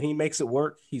 and he makes it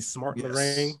work. He's smart in the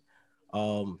ring.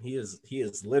 He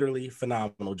is literally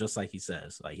phenomenal, just like he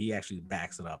says. Like he actually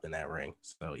backs it up in that ring.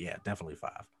 So yeah, definitely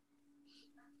 5.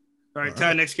 All right,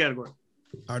 Ty, next category.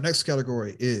 Our next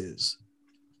category is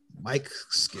mic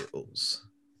skills.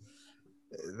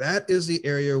 That is the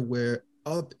area where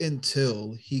up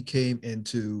until he came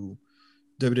into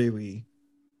WWE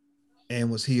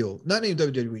and was heel, not in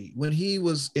WWE, when he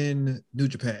was in New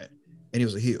Japan and he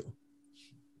was a heel,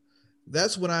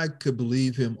 that's when I could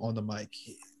believe him on the mic.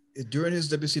 During his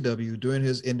WCW, during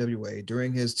his NWA,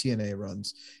 during his TNA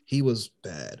runs, he was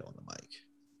bad on the mic.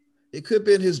 It could have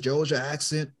been his Georgia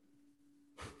accent.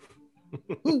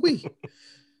 Ooh-wee.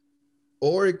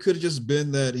 Or it could have just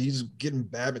been that he's getting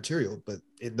bad material, but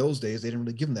in those days, they didn't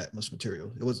really give him that much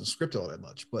material. It wasn't scripted all that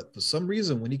much. But for some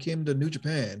reason, when he came to New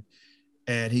Japan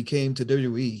and he came to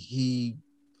WWE, he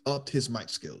upped his mic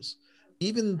skills.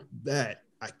 Even that,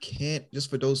 I can't, just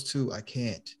for those two, I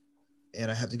can't.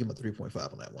 And I have to give him a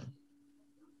 3.5 on that one.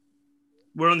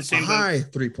 We're on the same boat. High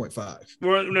 3.5.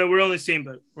 We're on the same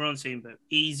boat. We're on the same boat.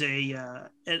 He's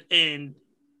and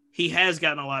he has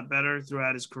gotten a lot better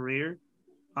throughout his career.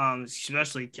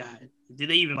 Especially, God, did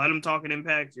they even let him talk at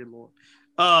Impact? Good Lord.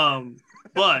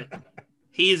 But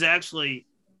he's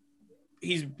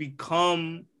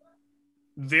become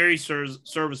very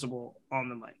serviceable on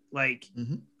the mic. Like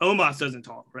Omos doesn't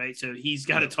talk, right? So he's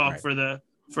got to talk for the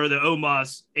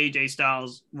Omos AJ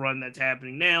Styles run that's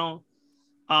happening now.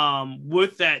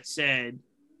 With that said,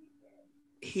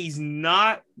 he's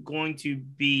not going to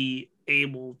be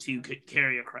able to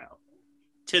carry a crowd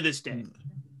to this day.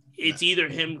 It's either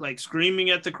him like screaming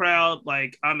at the crowd,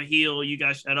 like I'm a heel, you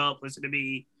guys shut up, listen to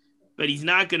me. But he's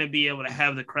not going to be able to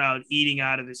have the crowd eating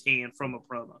out of his hand from a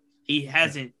promo. He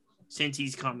hasn't since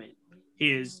he's come in.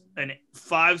 He is a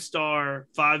 5-star,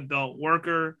 5-belt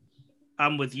worker.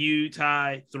 I'm with you,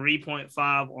 Ty.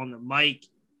 3.5 on the mic.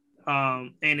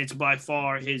 And it's by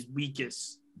far his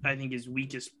weakest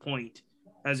point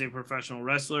as a professional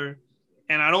wrestler.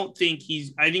 And I don't think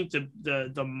I think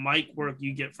the mic work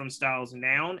you get from Styles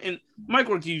now, and mic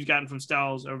work you've gotten from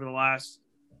Styles over the last,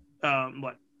 I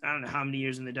don't know how many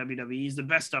years in the WWE is the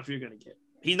best stuff you're going to get.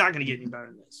 He's not going to get any better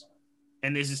than this.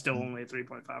 And this is still only a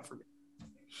 3.5 for me.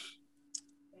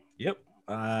 Yep.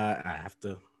 I have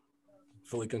to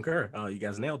fully concur. You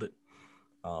guys nailed it.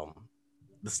 The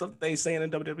stuff they saying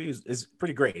in WWE is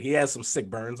pretty great. He has some sick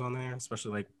burns on there,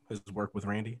 especially like his work with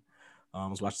Randy. I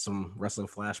was watching some wrestling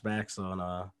flashbacks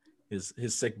on his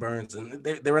sick burns, and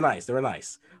they were nice. They were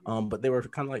nice, but they were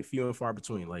kind of like few and far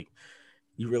between. Like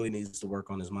he really needs to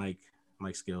work on his mic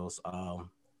skills.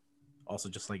 Also,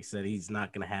 just like you said, he's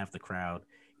not gonna have the crowd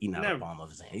eating out the palm of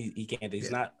his hand. He can't. He's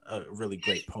not a really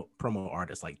great promo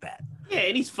artist like that. Yeah,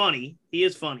 and he's funny. He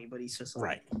is funny, but he's just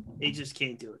like, he just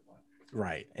can't do it.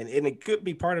 Right, and it could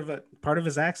be part of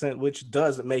his accent, which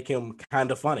does make him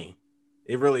kind of funny.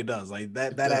 It really does. Like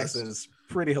that accent is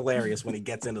pretty hilarious when he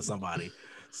gets into somebody.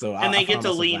 So and they get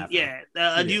to lean. Yeah,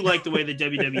 I do like the way the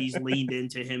WWE's leaned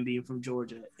into him being from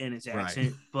Georgia and his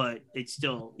accent, but it's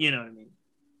still, you know what I mean.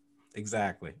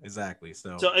 Exactly.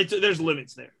 So there's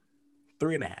limits there.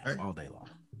 3.5 all day long.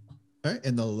 All right,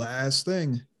 and the last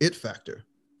thing, it factor.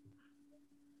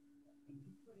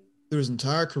 Through his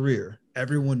entire career,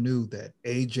 everyone knew that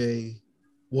AJ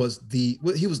was he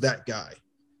was that guy.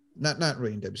 Not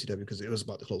really in WCW because it was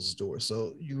about to close his door.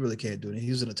 So you really can't do it.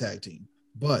 He was in a tag team.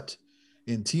 But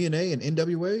in TNA and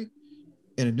NWA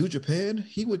and in New Japan,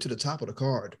 he went to the top of the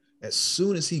card as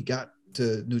soon as he got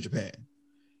to New Japan.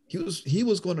 He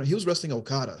was wrestling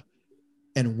Okada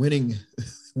and winning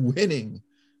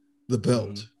the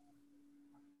belt.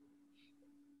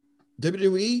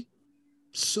 WWE,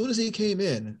 soon as he came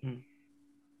in,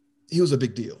 he was a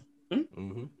big deal.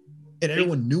 And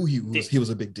everyone knew he was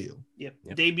a big deal. Yep.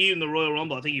 Debuted in the Royal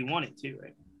Rumble. I think he won it too,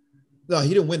 right? No, he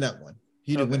didn't win that one.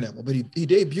 He didn't win that one, but he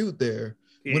debuted there.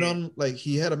 Went on, like,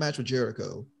 he had a match with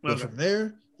Jericho, but from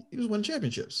there he was winning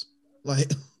championships.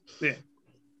 Like,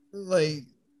 like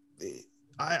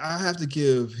I have to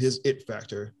give his it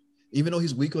factor, even though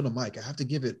he's weak on the mic. I have to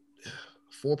give it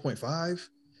 4.5.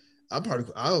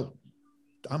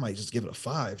 I might just give it a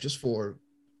 5 just for.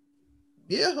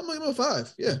 Yeah, I'm gonna give it a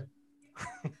 5. Yeah,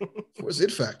 for his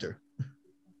it factor.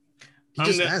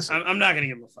 I'm not gonna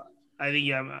give him a 5. I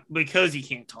think because he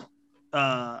can't talk.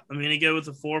 I'm gonna go with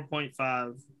a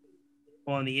 4.5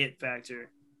 on the it factor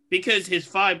because his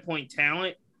 5-point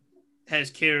talent has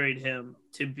carried him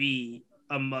to be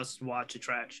a must-watch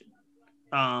attraction.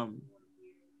 I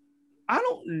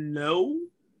don't know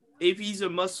if he's a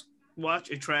must-watch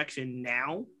attraction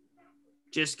now,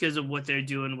 just because of what they're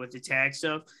doing with the tag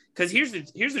stuff. Because here's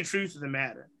the truth of the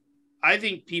matter. I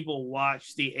think people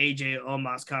watch the AJ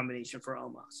Omos combination for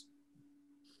Omos.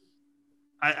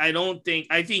 I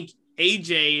think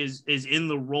AJ is in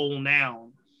the role now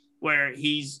where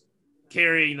he's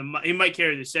carrying he might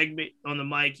carry the segment on the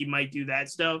mic, he might do that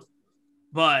stuff,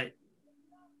 but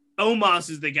Omos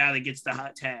is the guy that gets the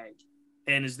hot tag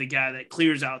and is the guy that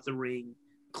clears out the ring,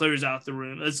 clears out the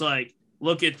room. It's like,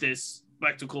 look at this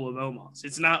spectacle of Omos.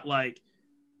 It's not like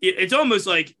it's almost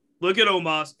like, look at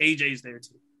Omos, AJ's there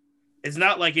too. It's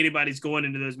not like anybody's going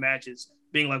into those matches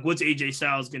being like, what's AJ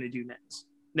Styles going to do next?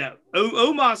 No,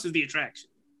 Omos is the attraction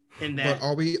in that. But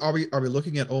are we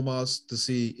looking at Omos to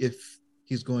see if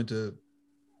he's going to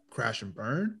crash and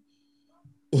burn,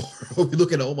 or are we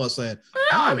looking at Omos saying,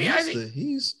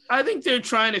 I think they're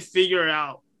trying to figure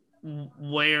out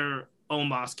where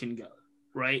Omos can go,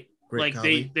 right? Great like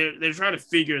Khali. They're trying to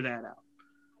figure that out.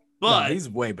 But he's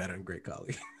way better than Great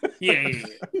Khali. yeah.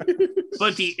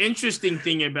 But the interesting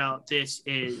thing about this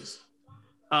is,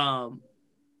 up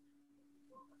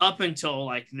until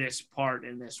like this part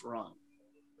in this run,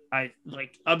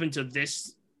 up until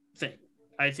this thing,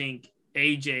 I think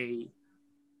AJ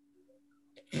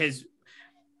has,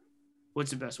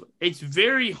 what's the best way? It's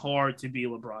very hard to be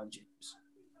LeBron James.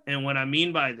 And what I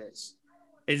mean by this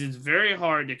is it's very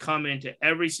hard to come into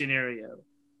every scenario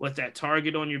with that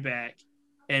target on your back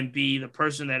and be the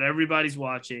person that everybody's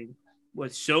watching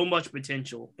with so much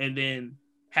potential and then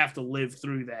have to live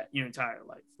through that your entire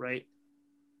life, right?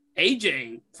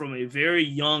 AJ, from a very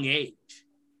young age,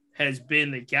 has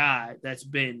been the guy that's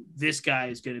been, this guy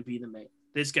is going to be the man.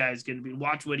 This guy is going to be,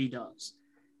 watch what he does.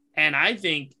 And I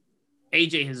think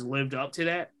AJ has lived up to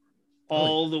that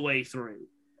all the way through.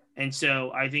 And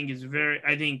so I think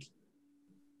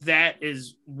that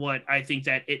is what I think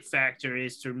that it factor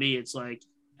is to me. It's like,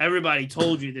 everybody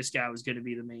told you this guy was going to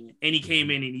be the man, and he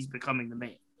came in and he's becoming the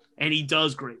man, and he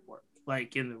does great work,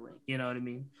 like in the ring. You know what I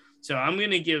mean? So I'm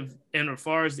going to give, and as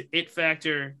far as the it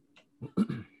factor,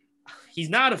 he's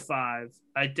not a 5.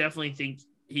 I definitely think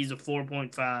he's a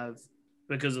 4.5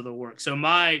 because of the work. So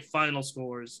my final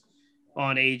scores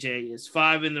on AJ is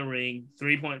 5 in the ring,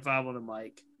 3.5 on the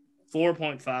mic,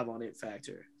 4.5 on it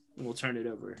factor. And we'll turn it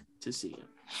over to CM.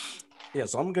 Yeah,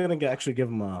 so I'm gonna actually give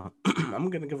him a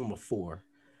 4.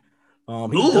 I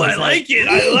like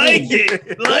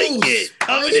it.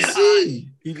 Coming in hot.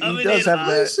 He does have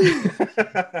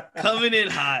that. Coming in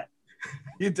hot.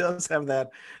 He does have that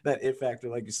it factor,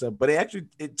 like you said. But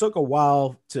it took a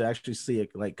while to actually see it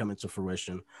like come into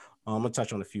fruition. I'm gonna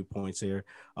touch on a few points here.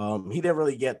 He didn't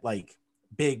really get like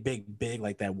big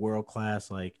like that world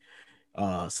class like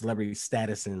celebrity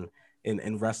status in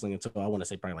wrestling until I want to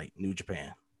say probably like New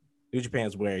Japan. New Japan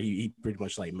is where he pretty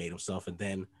much like made himself, and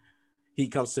then he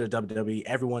comes to the WWE.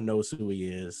 Everyone knows who he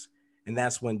is, and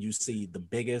that's when you see the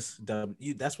biggest.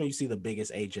 That's when you see the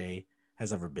biggest AJ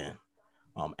has ever been.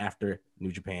 After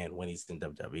New Japan, when he's in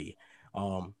WWE.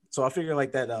 So I figure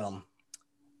like that. I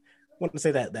want to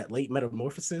say that late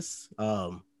metamorphosis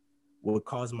would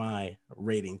cause my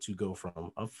rating to go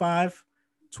from a 5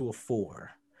 to a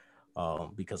 4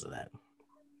 because of that.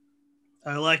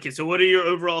 I like it. So what are your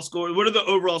overall scores? What are the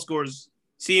overall scores?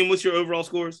 CM, what's your overall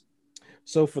scores?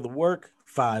 So for the work,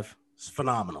 5. It's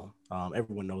phenomenal.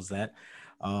 Everyone knows that.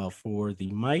 For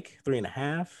the mic,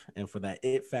 3.5. And for that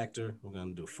it factor, we're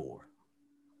going to do 4.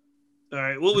 All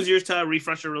right. What was yours, Ty?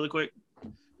 Refresher really quick.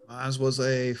 Mine was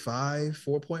a 5,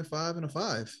 4.5, and a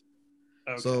 5.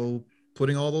 Okay. So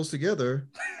putting all those together,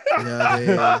 we had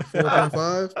a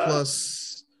 4.5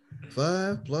 plus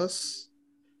 5 plus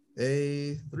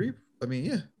a 3. I mean,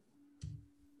 yeah.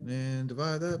 And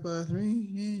divide that by 3,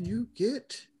 and you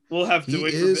get. We'll have to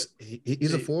wait.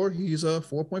 He's a 4. He's a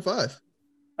 4.5.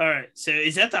 All right. So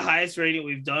is that the highest rating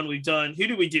we've done? Who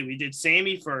did we do? We did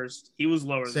Sammy first. He was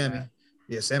lower than that.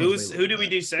 Yeah, Sam was Who did we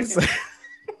do second?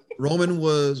 Roman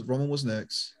was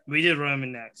next. We did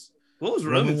Roman next. What was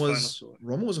Roman's final score?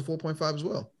 Roman was a 4.5 as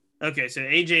well. Okay, so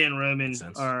AJ and Roman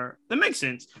that makes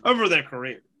sense over their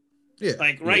career. Yeah.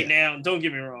 Like right now, don't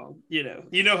get me wrong. You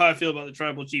know how I feel about the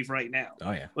tribal chief right now.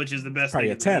 Oh yeah. Which is the best Probably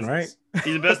thing. Probably a 10, right?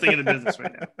 He's the best thing in the business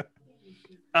right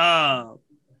now.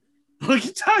 Look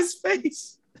at Ty's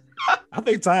face. I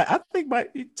think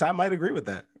Ty might agree with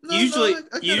that. Usually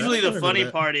the funny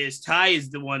part is Ty is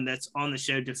the one that's on the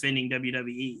show defending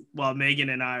WWE while Megan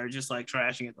and I are just like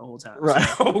trashing it the whole time. Right.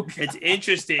 So okay. It's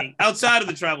interesting. Outside of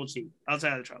the tribal chief. All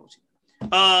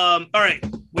right.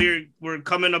 We're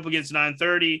coming up against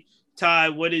 9:30. Ty,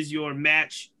 what is your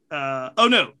match?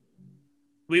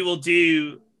 We will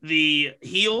do the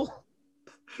heel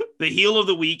of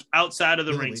the week outside of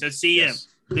the ring. So CM, yes.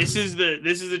 This is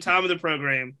the time of the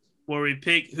program where we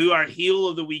pick who our heel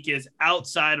of the week is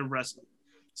outside of wrestling.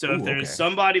 So if there's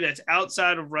somebody that's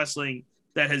outside of wrestling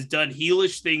that has done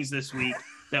heelish things this week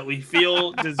that we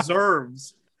feel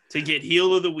deserves to get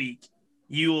heel of the week,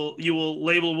 you will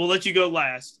label. We'll let you go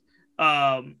last.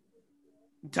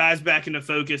 Ty's back into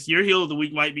focus. Your heel of the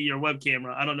week might be your web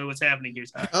camera. I don't know what's happening here,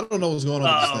 Ty. I don't know what's going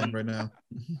on with this thing right now.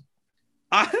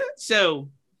 So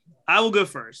I will go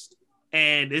first.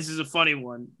 And this is a funny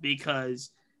one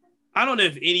because I don't know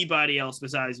if anybody else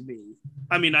besides me,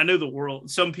 I mean, I know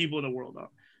some people in the world are,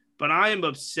 but I am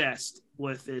obsessed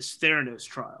with this Theranos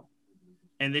trial.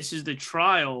 And this is the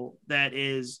trial that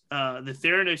is the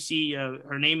Theranos CEO.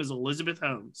 Her name is Elizabeth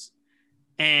Holmes.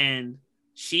 And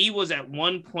she was at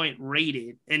one point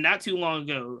rated, and not too long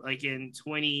ago, like in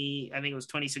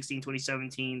 2016,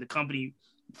 2017, the company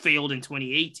failed in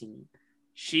 2018.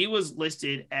 She was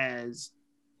listed as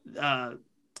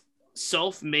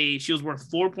self-made. She was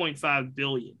worth $4.5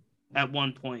 billion at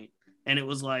one point, and it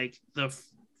was like the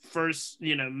first,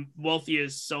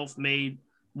 wealthiest self-made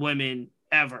women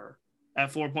ever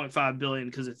at $4.5 billion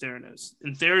because of Theranos.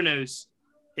 And Theranos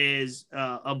is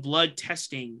a blood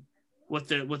testing. What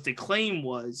the claim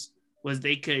was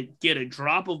they could get a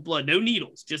drop of blood, no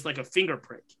needles, just like a finger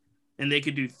prick, and they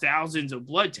could do thousands of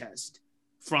blood tests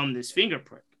from this finger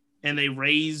prick, and they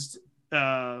raised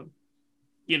close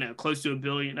to $1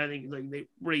 billion. I think like they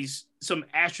raised some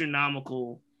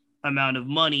astronomical amount of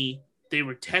money. They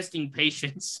were testing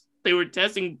patients. They were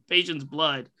testing patients'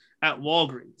 blood at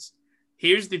Walgreens.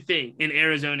 Here's the thing in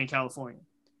Arizona and California.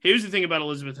 Here's the thing about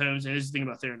Elizabeth Holmes, and here's the thing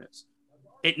about Theranos.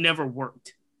 It never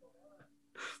worked.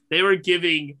 They were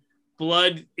giving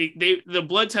blood. The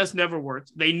blood test never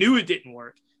worked. They knew it didn't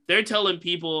work. They're telling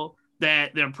people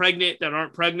that they're pregnant that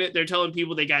aren't pregnant. They're telling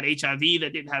people they got HIV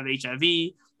that didn't have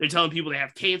HIV. They're telling people they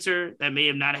have cancer that may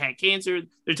have not had cancer.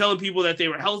 They're telling people that they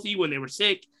were healthy when they were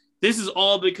sick. This is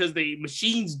all because the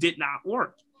machines did not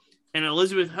work. And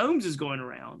Elizabeth Holmes is going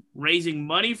around raising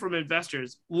money from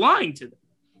investors, lying to them,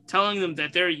 telling them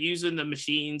that they're using the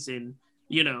machines and,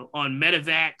 on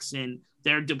medevacs, and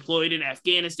they're deployed in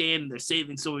Afghanistan and they're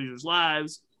saving soldiers'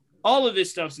 lives. All of this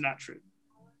stuff's not true.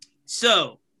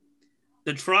 So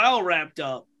the trial wrapped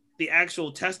up. The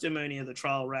actual testimony of the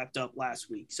trial wrapped up last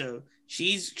week. So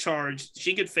she's charged.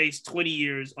 She could face 20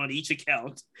 years on each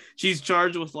account. She's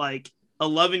charged with like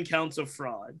 11 counts of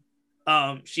fraud.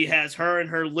 She has her and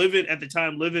her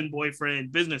live-in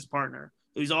boyfriend, business partner,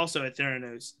 who's also at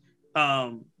Theranos.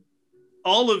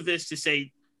 All of this to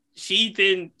say, she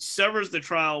then severs the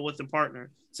trial with the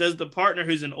partner. Says the partner,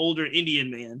 who's an older Indian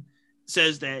man,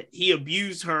 says that he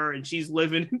abused her and she's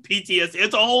living in PTSD.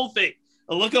 It's a whole thing.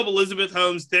 I look up Elizabeth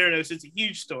Holmes Theranos. It's a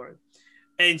huge story.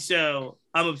 And so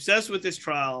I'm obsessed with this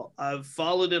trial. I've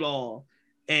followed it all.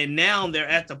 And now they're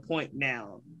at the point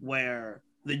now where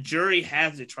the jury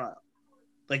has the trial.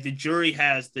 Like the jury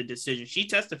has the decision. She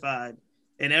testified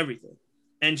and everything.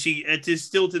 And she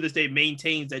still to this day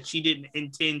maintains that she didn't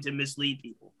intend to mislead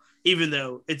people, even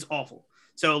though it's awful.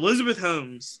 So Elizabeth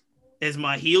Holmes is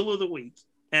my heel of the week.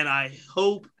 And I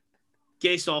hope,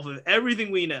 based off of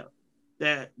everything we know,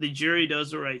 that the jury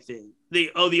does the right thing. The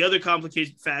other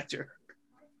complication factor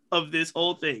of this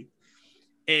whole thing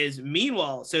is,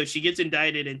 meanwhile, so she gets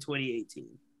indicted in 2018.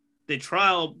 The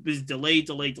trial was delayed.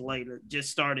 It just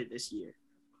started this year.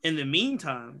 In the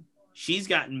meantime, she's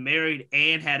gotten married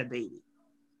and had a baby.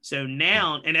 So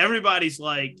now, and everybody's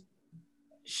like,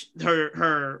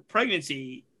 her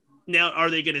pregnancy, now are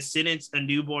they going to sentence a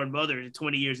newborn mother to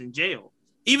 20 years in jail?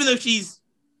 Even though she's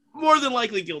more than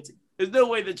likely guilty. There's no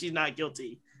way that she's not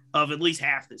guilty of at least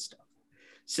half this stuff.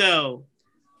 So,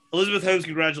 Elizabeth Holmes,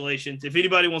 congratulations. If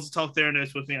anybody wants to talk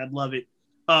Theranos with me, I'd love it.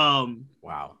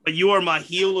 Wow. But you are my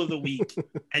heel of the week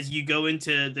as you go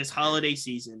into this holiday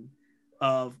season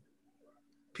of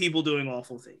people doing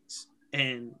awful things.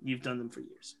 and you've done them for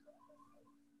years.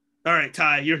 All right,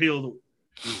 Ty, your heel of the week.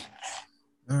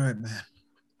 All right, man.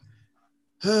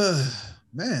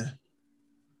 Man,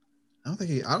 I don't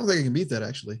think I can beat that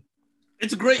actually.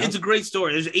 It's a great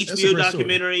story. There's an HBO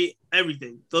documentary,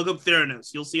 everything. Look up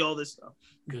Theranos. You'll see all this stuff.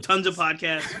 Goodness. Tons of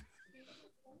podcasts.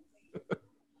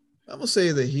 I'm gonna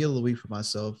say the heel of the week for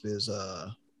myself is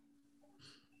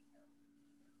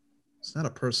it's not a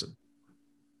person.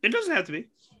 It doesn't have to be.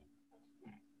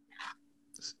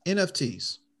 It's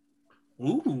NFTs.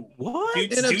 Ooh, what?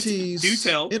 NFTs. Do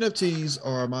tell. NFTs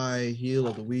are my heel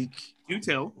of the week. Do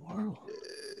tell.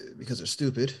 Because they're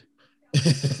stupid.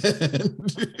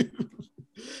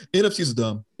 NFTs are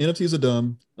dumb. NFTs are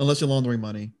dumb unless you're laundering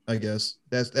money. I guess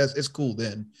that's it's cool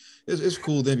then. It's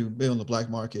cool then you've been on the black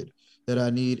market that I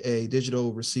need a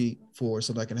digital receipt for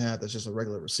something I can have that's just a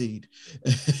regular receipt,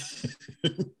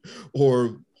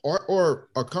 or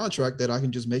a contract that I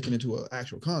can just make it into an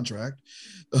actual contract.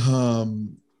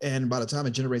 And by the time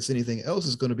it generates anything else,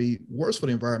 it's going to be worse for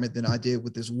the environment than I did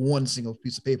with this one single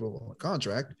piece of paper on a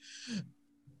contract.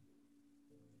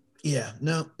 Yeah,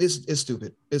 no, it's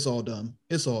stupid. It's all dumb.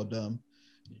 It's all dumb.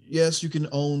 Yes, you can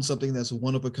own something that's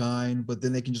one of a kind, but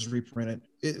then they can just reprint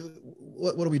it.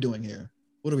 What are we doing here?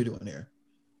 What are we doing here?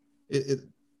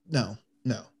 No.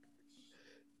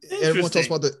 Everyone talks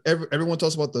about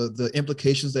the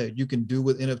implications that you can do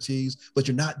with NFTs, but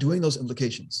you're not doing those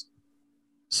implications.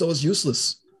 So it's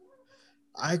useless.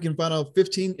 I can find out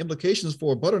 15 implications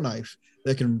for a butter knife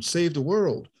that can save the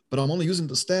world, but I'm only using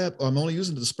I'm only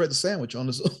using it to spread the sandwich on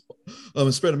this,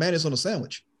 spread the mayonnaise on a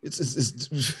sandwich. It's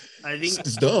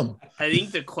dumb. I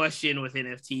think the question with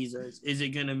NFTs is it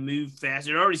going to move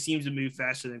faster? It already seems to move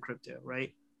faster than crypto,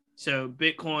 right? So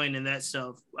Bitcoin and that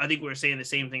stuff, I think we were saying the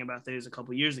same thing about those a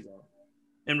couple years ago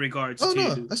in regards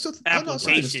to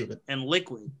application and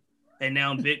liquid. And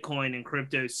now Bitcoin and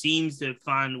crypto seems to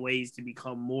find ways to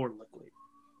become more liquid.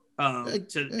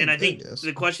 And I think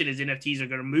the question is NFTs are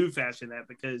going to move faster than that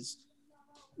because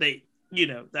I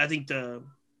think the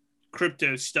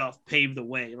crypto stuff paved the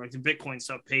way, like the Bitcoin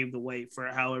stuff paved the way for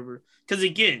however, because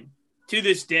again, to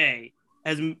this day,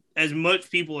 as much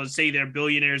people as say they're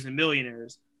billionaires and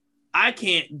millionaires, I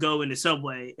can't go into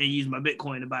Subway and use my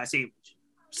Bitcoin to buy a sandwich.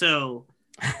 So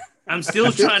I'm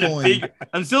still trying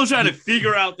to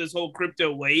figure out this whole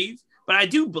crypto wave, but I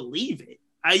do believe it.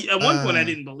 At one point I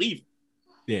didn't believe it.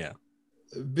 Yeah.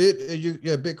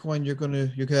 Bitcoin,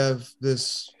 you have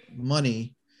this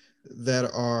money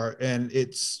and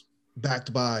it's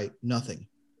backed by nothing.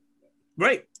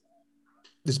 Right.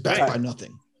 It's backed by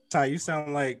nothing. Ty, you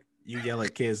sound like you yell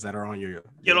at kids that are on your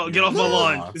get off my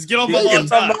lawn. Just get off my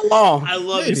lawn. I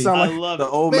love it. I love the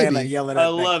old man that yelling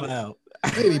at that cloud.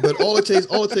 Maybe, but all it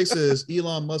takes is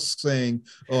Elon Musk saying,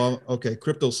 "Oh, okay,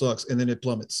 crypto sucks," and then it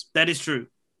plummets. That is true.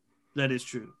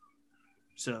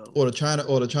 So, or the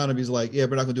China's like, "Yeah,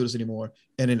 we're not gonna do this anymore,"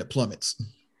 and then it plummets.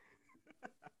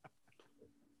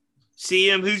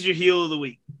 CM, who's your heel of the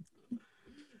week?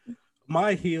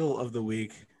 My heel of the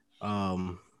week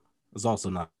is also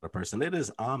not a person. It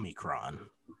is Omicron.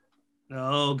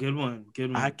 Oh, good one.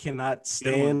 I cannot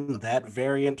stand that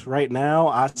variant right now.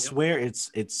 I swear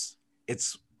it's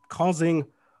causing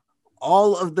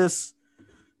all of this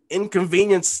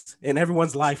inconvenience in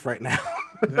everyone's life right now.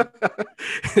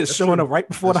 It's showing up right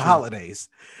before the holidays.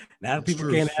 Now people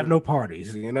can't have no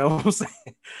parties. You know what I'm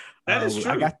saying? That is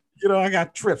true. I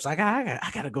got trips. I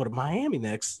got to go to Miami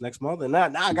next month, and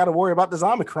now I got to worry about this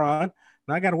Omicron.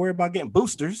 Now I got to worry about getting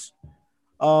boosters.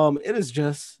 It is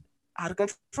just out of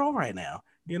control right now,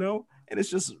 and it's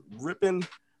just ripping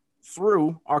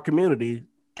through our community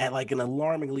at like an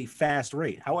alarmingly fast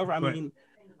rate. However, I mean,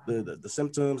 the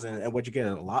symptoms and what you get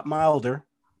are a lot milder.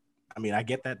 I mean, I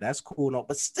get that. That's cool. No,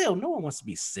 but still, no one wants to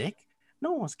be sick.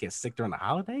 No one wants to get sick during the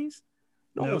holidays.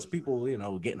 No one wants people,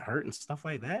 getting hurt and stuff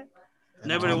like that.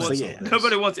 Nobody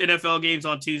wants NFL games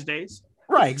on Tuesdays.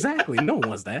 Right, exactly. No one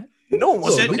wants that. No one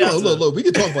wants that. Look, we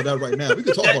can talk about that right now. We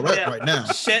can talk about that right now.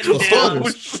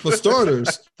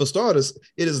 For starters,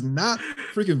 it is not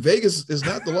freaking Vegas. It's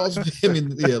not the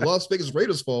Las Vegas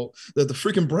Raiders' fault that the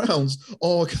freaking Browns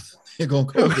all going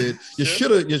COVID. You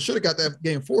should have got that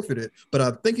game forfeited. But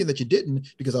I'm thinking that you didn't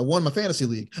because I won my fantasy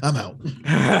league. I'm out.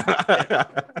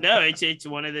 No, it's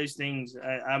one of those things.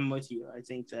 I'm with you. I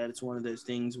think that it's one of those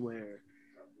things where,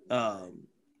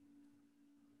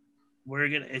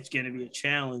 it's gonna be a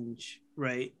challenge,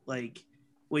 right? Like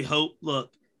we hope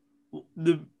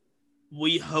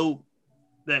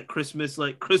that Christmas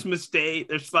Day,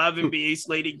 there's 5 NBA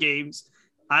slated games.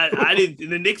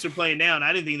 The Knicks are playing now, and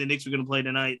I didn't think the Knicks were gonna play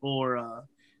tonight or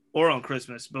on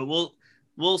Christmas, but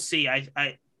we'll see.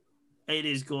 it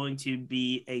is going to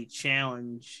be a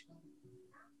challenge,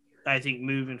 I think,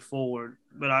 moving forward.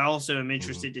 But I also am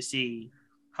interested to see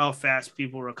how fast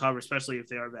people recover, especially if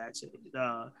they are vaccinated.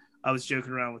 I was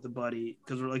joking around with a buddy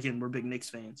because we're big Knicks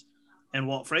fans, and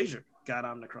Walt Frazier got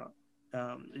Omicron.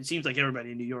 It seems like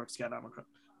everybody in New York's got Omicron,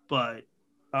 but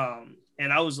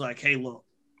and I was like, hey, look,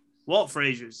 Walt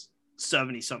Frazier's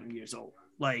 70-something years old.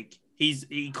 Like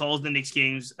he calls the Knicks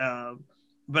games.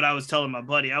 But I was telling my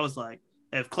buddy, I was like,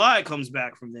 if Clyde comes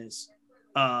back from this,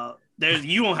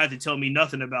 you won't have to tell me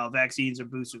nothing about vaccines or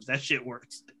boosters. That shit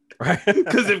works. Right.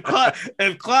 Because if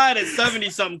Clyde at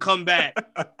 70-something come back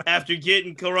after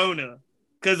getting corona,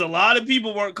 because a lot of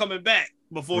people weren't coming back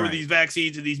before these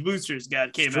vaccines and these boosters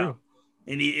came out.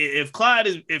 And if Clyde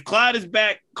is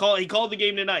back, he called the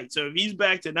game tonight. So if he's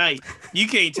back tonight, you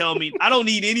can't tell me. I don't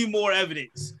need any more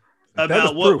evidence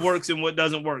about what works and what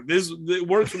doesn't work. It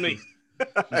works for me.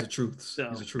 He's the truth. So.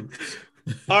 He's the truth.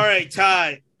 All right,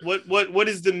 Ty. What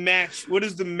is the match? What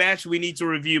is the match we need to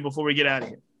review before we get out of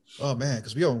here? Oh man,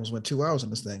 because we almost went 2 hours on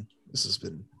this thing.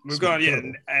 We've gone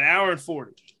an hour and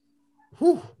 40.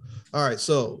 Whew. All right,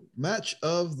 so match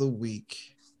of the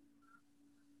week.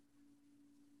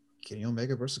 Kenny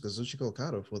Omega versus Kazuchika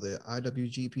Okada for the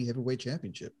IWGP Heavyweight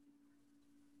Championship.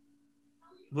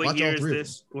 What year is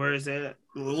this? Where is that?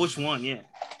 Which one? Yeah.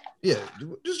 Yeah,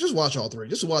 just watch all three.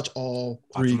 Just watch all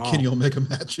three Kenny Omega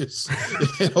matches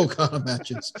and Okada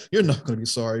matches. You're not going to be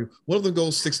sorry. One of them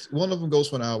goes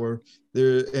for an hour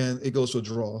there, and it goes to a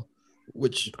draw.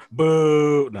 Which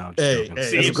boo? No,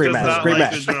 that's a great match. Great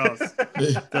match.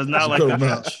 Does not like the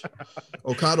match.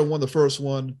 Okada won the first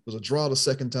one. It was a draw the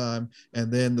second time,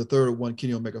 and then the third one,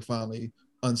 Kenny Omega finally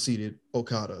unseated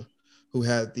Okada, who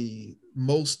had the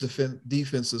most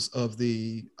defenses of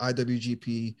the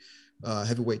IWGP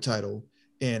heavyweight title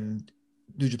in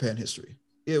New Japan history.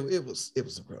 It was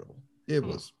incredible. It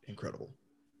was incredible.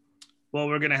 Well,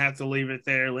 we're gonna have to leave it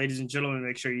there, ladies and gentlemen.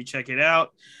 Make sure you check it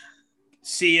out.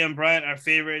 CM Bryant, our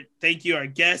favorite. Thank you, our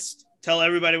guest. Tell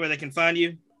everybody where they can find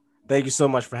you. Thank you so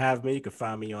much for having me. You can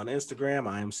find me on Instagram.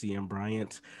 I am CM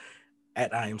Bryant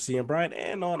at I am CM Bryant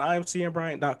and on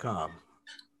IamCMBryant.com.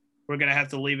 We're gonna have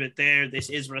to leave it there. This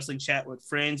is Wrestling Chat with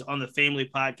Friends on the Family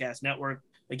Podcast Network.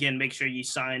 Again, make sure you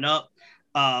sign up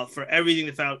for everything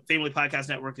the Family Podcast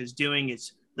Network is doing.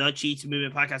 It's the Cheats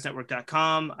Movement Podcast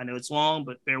Network.com. I know it's long,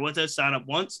 but bear with us. Sign up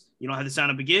once. You don't have to sign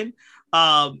up again.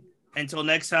 Until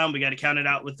next time, we got to count it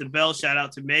out with the bell. Shout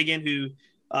out to Megan, who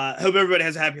hope everybody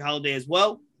has a happy holiday as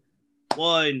well.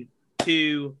 1,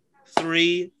 2,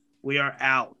 3. We are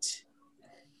out.